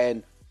it's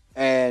Bayern.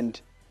 And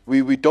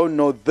we don't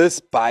know this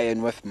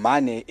Bayern with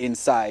Mane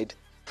inside.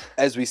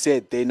 As we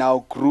said, they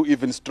now grew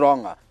even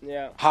stronger.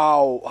 Yeah.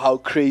 How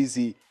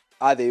crazy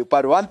are they?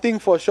 But one thing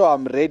for sure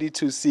I'm ready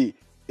to see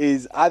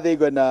is, are they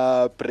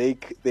gonna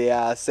break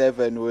their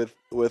 7 with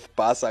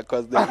Barca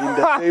because they're in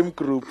the same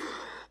group?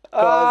 Because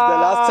the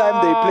last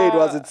time they played,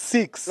 was it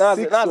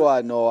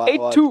 6-1 or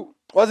 8-2?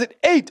 Was it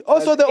 8?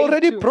 Also, they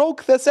already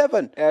broke the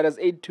 7. Yeah, it was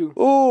 8-2.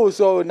 Oh,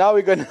 so now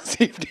we're gonna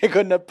see if they're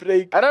gonna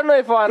break. I don't know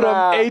if from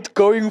 8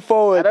 going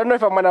forward. I don't know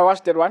if I'm gonna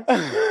watch that one.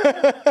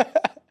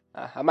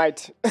 I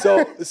might.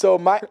 So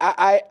my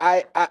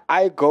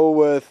I go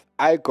with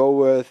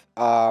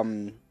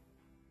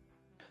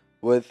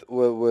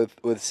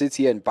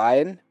City and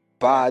Bayern,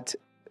 but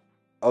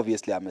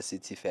obviously I'm a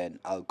City fan.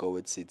 I'll go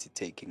with City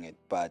taking it,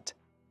 but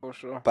for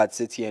sure. But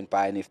City and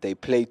Bayern, if they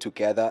play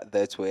together,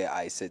 that's where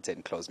I sit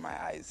and close my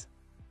eyes.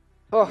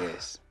 Oh,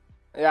 yes.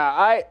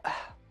 Yeah,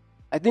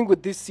 I think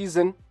with this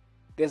season,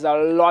 there's a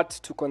lot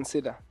to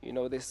consider.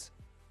 There's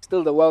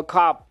still the World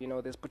Cup.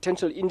 There's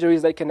potential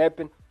injuries that can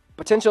happen,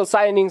 potential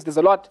signings. There's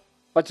a lot,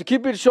 but to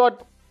keep it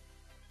short,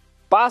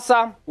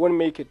 Barca won't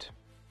make it.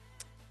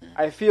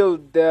 I feel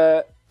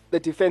the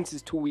defense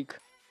is too weak,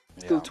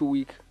 still too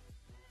weak.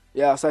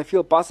 Yeah, so I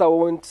feel Barca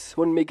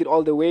won't make it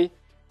all the way.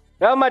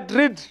 Real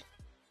Madrid,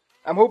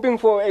 I'm hoping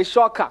for a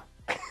shocker.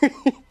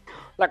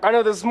 Like one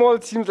of the small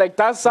teams, like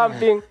does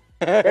something,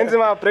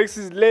 Benzema breaks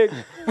his leg,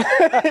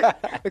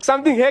 like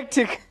something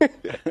hectic.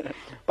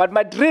 But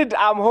Madrid,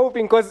 I'm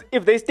hoping, because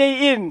if they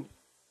stay in,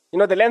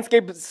 the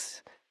landscape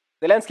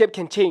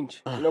can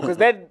change. Because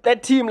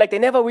that team, like they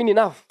never win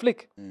enough.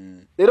 Flick,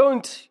 they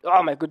don't.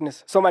 Oh my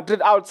goodness. So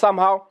Madrid out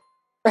somehow.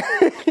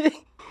 And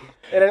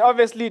then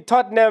obviously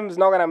Tottenham's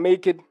not gonna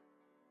make it.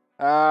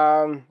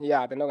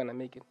 Yeah, they're not gonna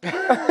make it.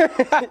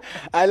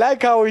 I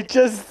like how we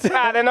just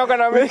they're not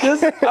gonna make it.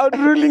 Just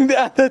outruling the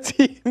other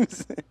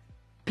teams.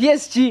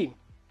 PSG.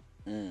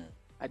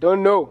 I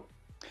don't know.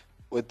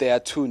 With their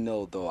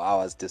 2-0 though, I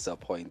was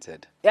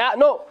disappointed. Yeah,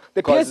 no,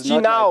 the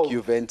PSG now. Like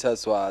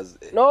Juventus was.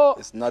 No,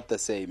 it's not the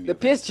same. The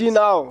PSG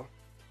now,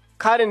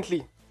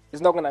 currently,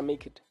 is not gonna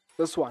make it.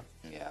 This one.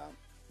 Yeah.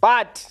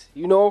 But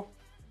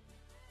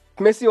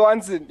Messi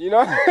wants it,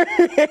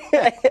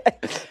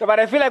 But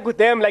I feel like with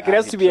them, like it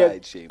has to be a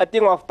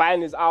thing of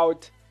Bayern is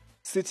out,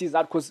 City is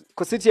out, because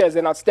City has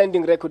an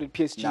outstanding record with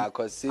PSG.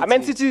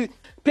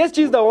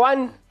 PSG is the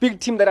one big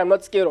team that I'm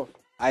not scared of.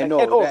 I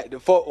know.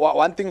 For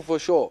one thing for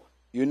sure,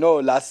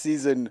 last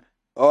season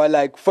or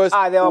like first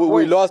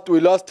we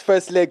lost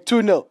first leg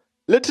 2-0.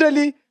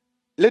 Literally,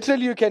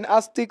 you can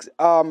ask Tix.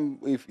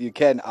 If you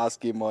can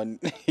ask him on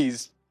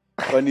his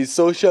on his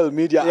social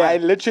media. Yeah. I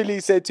literally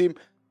said to him,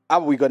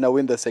 "Are we gonna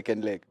win the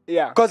second leg?"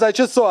 Yeah. Because I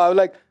just saw, I was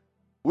like,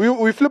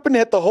 we flipping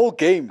at the whole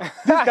game.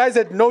 These guys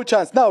had no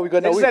chance. Now we're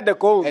gonna They win. just had the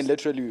goals. And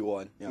literally we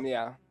won. Yeah.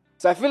 Yeah.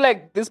 So I feel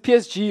like this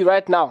PSG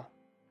right now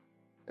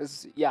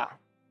is,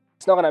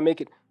 it's not gonna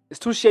make it. It's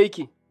too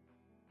shaky.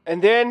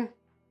 And then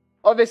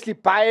obviously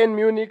Bayern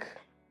Munich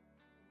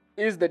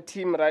is the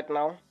team right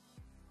now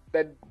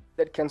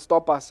that can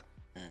stop us.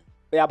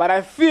 Yeah, but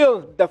I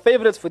feel the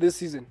favorites for this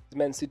season is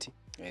Man City.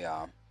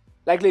 Yeah.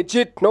 Like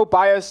legit, no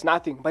bias,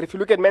 nothing. But if you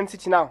look at Man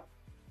City now,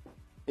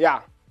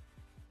 yeah.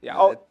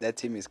 That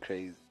team is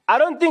crazy. I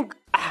don't think,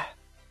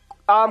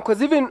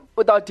 because even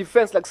with our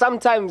defense, like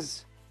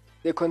sometimes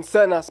they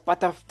concern us, but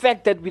the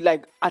fact that we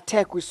like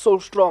attack, we're so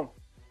strong.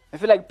 I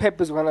feel like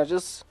Pep is gonna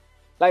just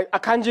like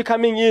Akanji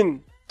coming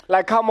in.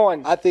 Like, come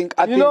on. I think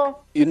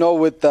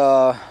with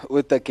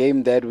the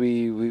game that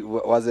we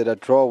was it a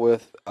draw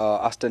with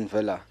Aston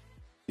Villa.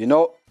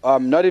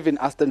 Not even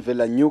Aston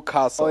Villa,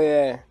 Newcastle. Oh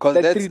yeah, because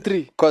that that's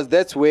 3-3. Because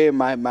that's where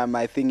my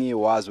thingy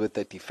was with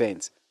the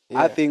defense.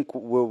 Yeah. I think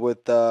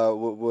with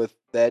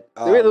that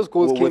the way those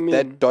goals with came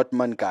that in.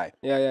 Dortmund guy.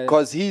 Yeah.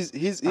 Because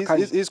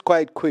he's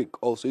quite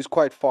quick. Also, he's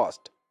quite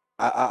fast.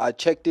 I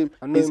checked him.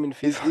 I know him in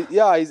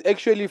FIFA. He's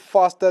actually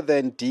faster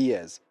than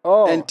Diaz.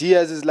 Oh. And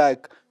Diaz is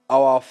like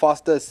our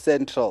fastest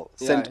center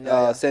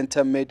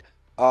mid.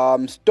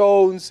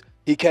 Stones,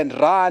 he can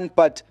run,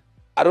 but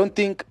I don't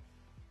think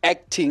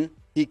acting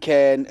he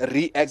can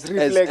react.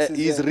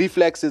 His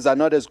reflexes are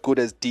not as good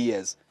as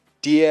Diaz.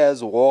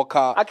 Diaz,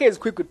 Walker. Ake is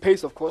quick with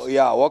pace, of course.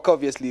 Yeah, Walker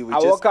obviously.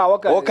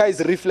 Walker's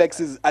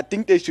reflexes. I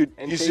think you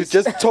should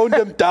just tone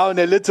them down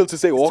a little to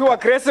say Walker. Too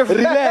aggressive.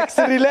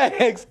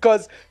 Relax,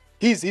 because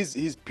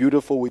he's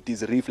beautiful with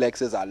his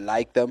reflexes. I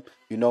like them,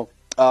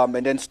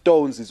 And then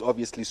Stones is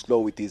obviously slow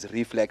with his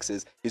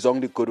reflexes. He's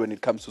only good when it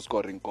comes to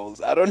scoring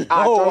goals. I don't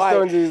know why.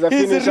 Stones is a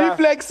his finisher.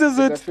 reflexes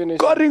with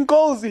scoring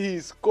goals,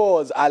 he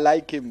scores. I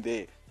like him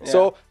there. Yeah.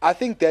 So I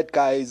think that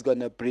guy is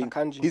gonna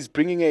he's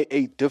bringing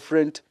a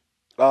different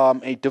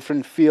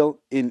feel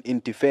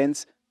in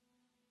defense.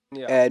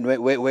 Yeah. And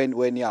when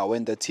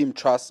the team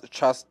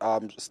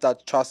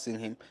start trusting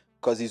him,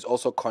 because he's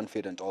also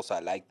confident. Also, I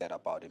like that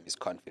about him. He's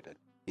confident.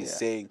 He's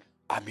saying,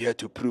 "I'm here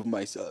to prove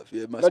myself.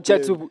 Not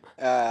just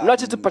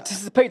to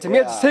participate. I'm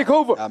here to take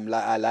over."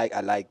 I like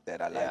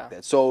that. I like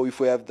that. So if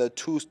we have the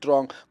two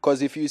strong,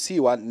 because if you see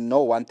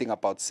one thing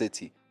about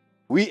City,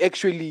 we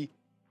actually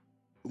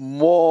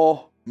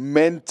more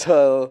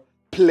mental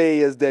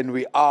players than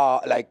we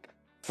are like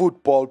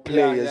football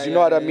players. You know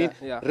what I mean?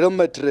 Yeah. Real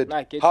Madrid.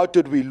 How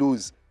did we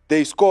lose?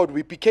 They scored.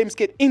 We became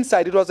scared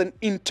inside. It was an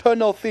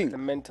internal thing. The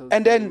mental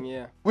and thing,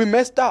 then we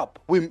messed up.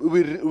 We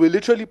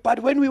literally.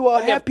 But when we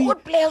were happy,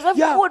 good players.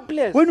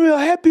 When we were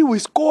happy, we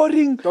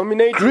scoring.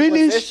 Dominating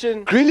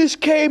possession. Grealish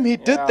came. He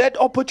did that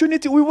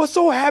opportunity. We were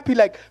so happy.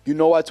 Like, you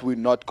know what? We're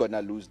not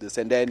gonna lose this.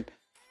 And then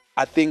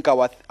I think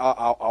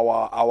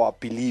our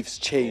beliefs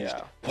changed.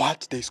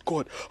 What? They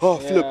scored. Oh,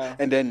 flip.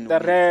 And then the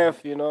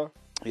ref,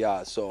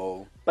 Yeah.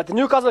 So. But the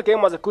Newcastle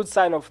game was a good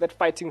sign of that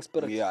fighting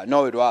spirit. Yeah,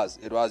 no, it was.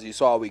 You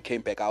saw how we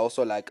came back. I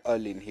also like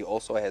Erling. He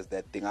also has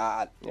that thing.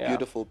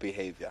 Beautiful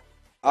behavior.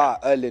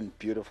 Erling,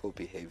 beautiful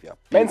behavior.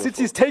 Man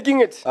City is taking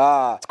it.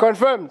 It's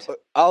confirmed.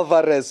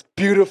 Alvarez,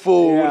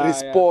 beautiful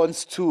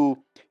response to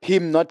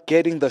him not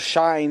getting the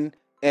shine,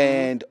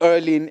 and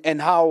Erling,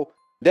 and how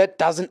that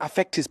doesn't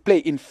affect his play.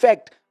 In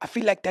fact, I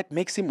feel like that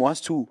makes him wants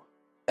to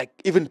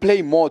even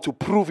play more to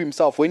prove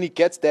himself when he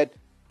gets that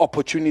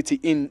opportunity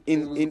in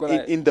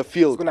the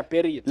field. He's gonna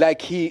bury it.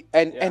 Like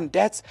and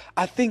that's,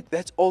 I think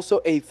that's also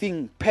a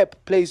thing Pep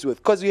plays with,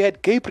 because we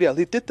had Gabriel.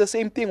 He did the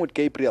same thing with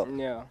Gabriel.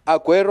 Yeah.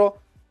 Aguero,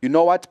 you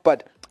know what?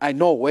 But I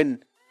know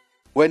when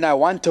I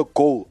want a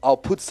goal, I'll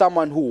put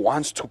someone who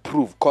wants to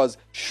prove, because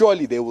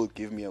surely they will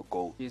give me a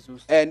goal.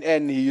 Jesus.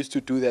 And he used to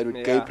do that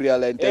with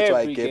Gabriel, and that's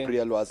why Every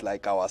Gabriel was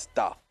like our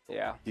star.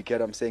 Yeah. You get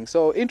what I'm saying?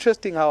 So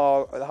interesting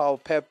how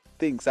Pep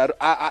thinks.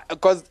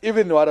 Because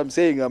even what I'm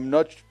saying, I'm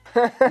not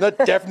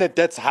definite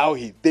that's how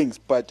he thinks,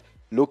 but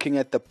looking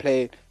at the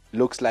play,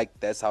 looks like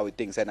that's how he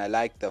thinks. And I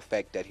like the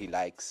fact that he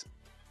likes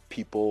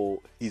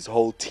his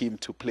whole team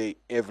to play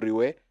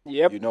everywhere.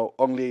 Yep.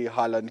 Only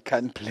Haaland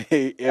can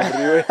play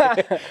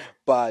everywhere.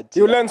 But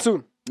you learn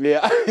soon.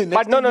 Yeah.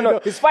 But no,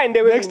 it's fine.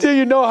 Next thing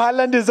you know,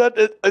 Haaland is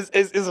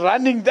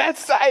running that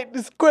side,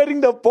 is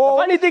squaring the ball.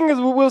 The funny thing is,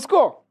 we will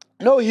score.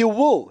 No, he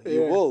will. He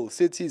will.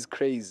 City is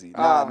crazy.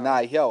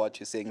 I hear what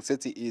you're saying.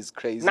 City is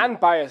crazy.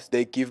 Non-biased.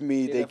 They give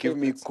me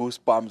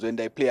goosebumps when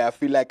they play. I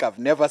feel like I've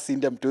never seen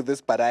them do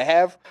this, but I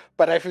have.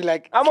 But I feel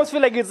like I almost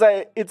feel like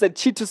it's a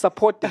cheat to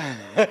support them.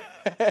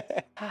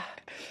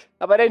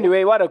 But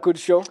anyway, what a good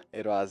show.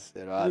 It was.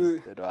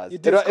 You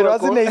It did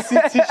wasn't a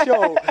City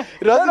show.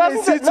 It wasn't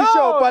a City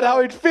show, but how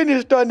it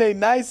finished on a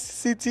nice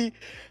City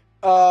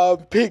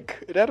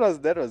pick. That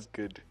was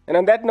good. And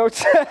on that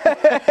note,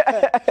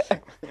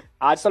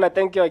 I just want to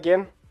thank you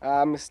again,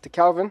 Mr.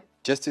 Calvin.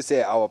 Just to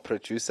say, our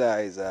producer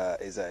is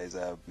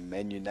a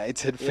Man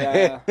United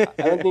fan. Yeah,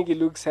 I don't think he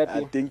looks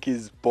happy. I think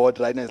he's bored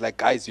right now. He's like,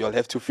 guys, you'll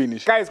have to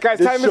finish. Guys, this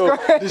time show, is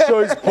gone. This show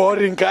is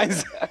boring,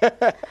 guys.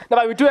 No,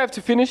 but we do have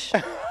to finish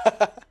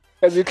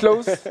as we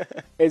close,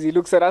 as he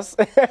looks at us.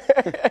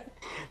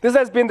 This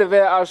has been the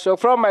V.A.R show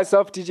from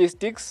myself, DJ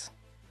Sticks.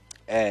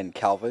 And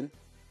Calvin.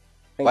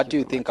 What do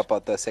you think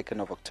about the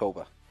 2nd of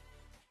October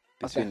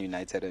between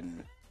United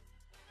and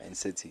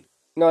City?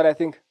 You know what I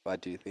think? What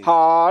do you think?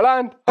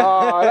 Haaland.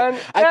 I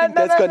think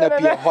that's going to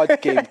be a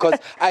hot game because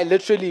I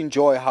literally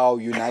enjoy how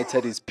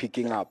United is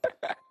picking up.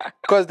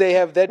 Because they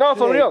have that No,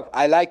 for real.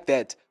 I like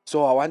that.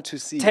 So I want to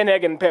see. Ten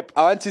Hag and Pep.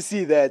 I want to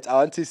see that.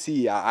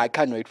 I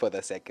can't wait for the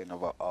 2nd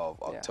of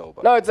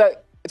October. No, it's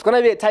going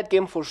to be a tight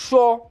game for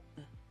sure,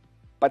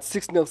 but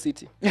 6-0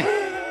 City.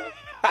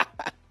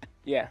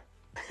 Yeah.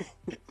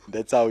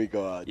 That's how we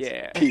go out.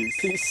 Yeah.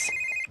 Peace.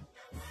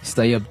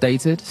 Stay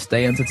updated,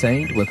 stay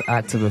entertained with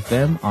Active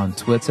FM on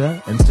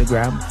Twitter,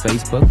 Instagram,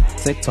 Facebook,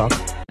 TikTok,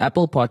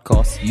 Apple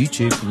Podcasts,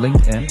 YouTube,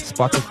 LinkedIn,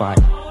 Spotify,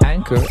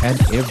 Anchor, and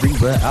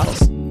everywhere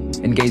else.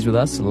 Engage with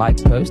us, like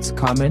posts,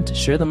 comment,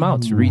 share them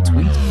out,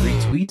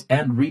 retweet,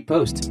 and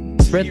repost.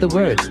 Spread the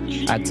word.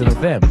 Active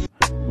FM.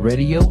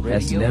 Radio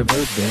has never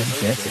been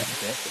better.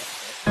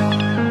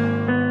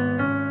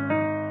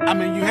 I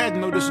mean, you had to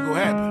know this was going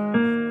to happen.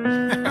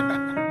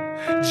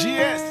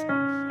 GS.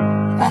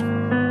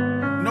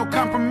 No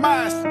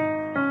compromise.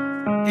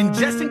 And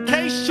just in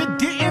case you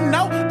didn't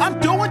know, I'm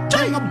doing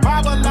Bring a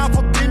Bible off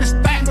up in this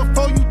thing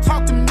before you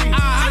talk to me.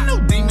 I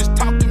know demons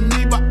talk to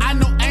me, but I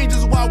know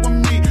angels walk with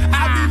me.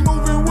 I be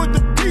moving with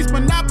the beast,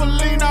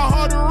 Monopoly not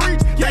hard to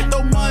reach. They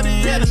throw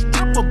money at a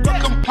stripper,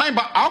 but complain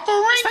about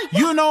offering.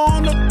 You know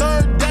on the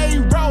 3rd day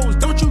rose,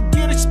 don't you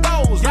get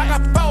exposed. I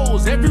got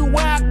foes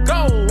everywhere I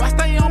go. I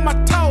stay on my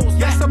toes.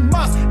 That's a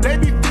must. They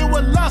be filled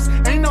with lust.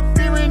 Ain't no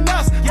fear in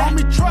us.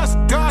 Homie, trust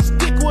God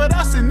stick with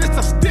us, and it's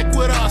a stick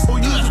with us. Oh,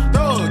 you a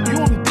thug. You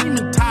on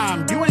demon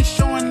time. You ain't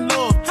showing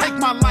love. Take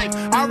my life.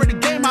 I already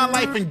gave my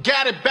life and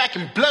got it back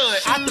in blood.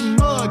 Out the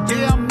mud,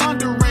 yeah, I'm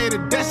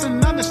underrated. That's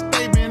an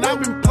understatement.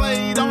 I've been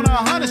played on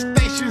 100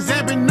 stations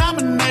and been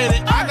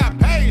nominated. I got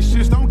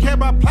patience. Don't care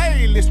about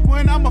playlists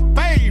when I'm a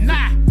fave.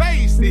 Nah,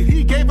 face it.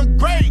 He gave a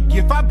great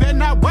gift. I better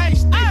not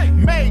waste it.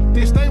 Make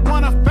this. They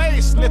want a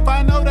facelift.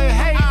 I know they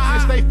hate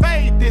this. They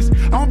fade this.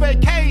 On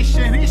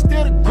vacation, he's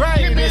still the greatest.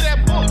 Give me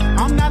that book.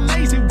 I'm not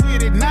lazy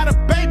with it. Not a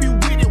baby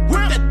with it.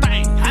 With that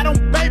thing. I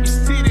don't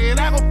babysit it.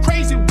 I go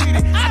crazy with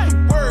it. I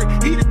can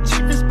word. He the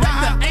chief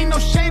inspector. Ain't no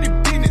shady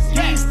business. He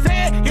ain't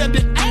said. Yeah,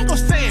 the angle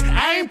said.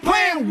 I ain't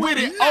playing with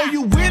it. Oh,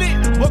 you with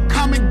it? Well,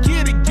 come and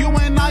get it. You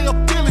and all your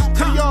feelings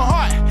to your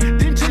heart.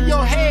 Then to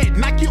your head.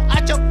 Knock you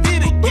out your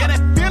fitted. Yeah,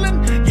 that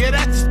feeling? Yeah,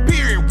 that's the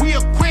spirit. We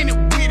acquainted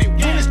with it.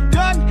 When it's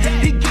done,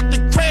 he get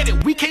the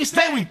credit. We can't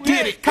say we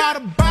did it. Caught a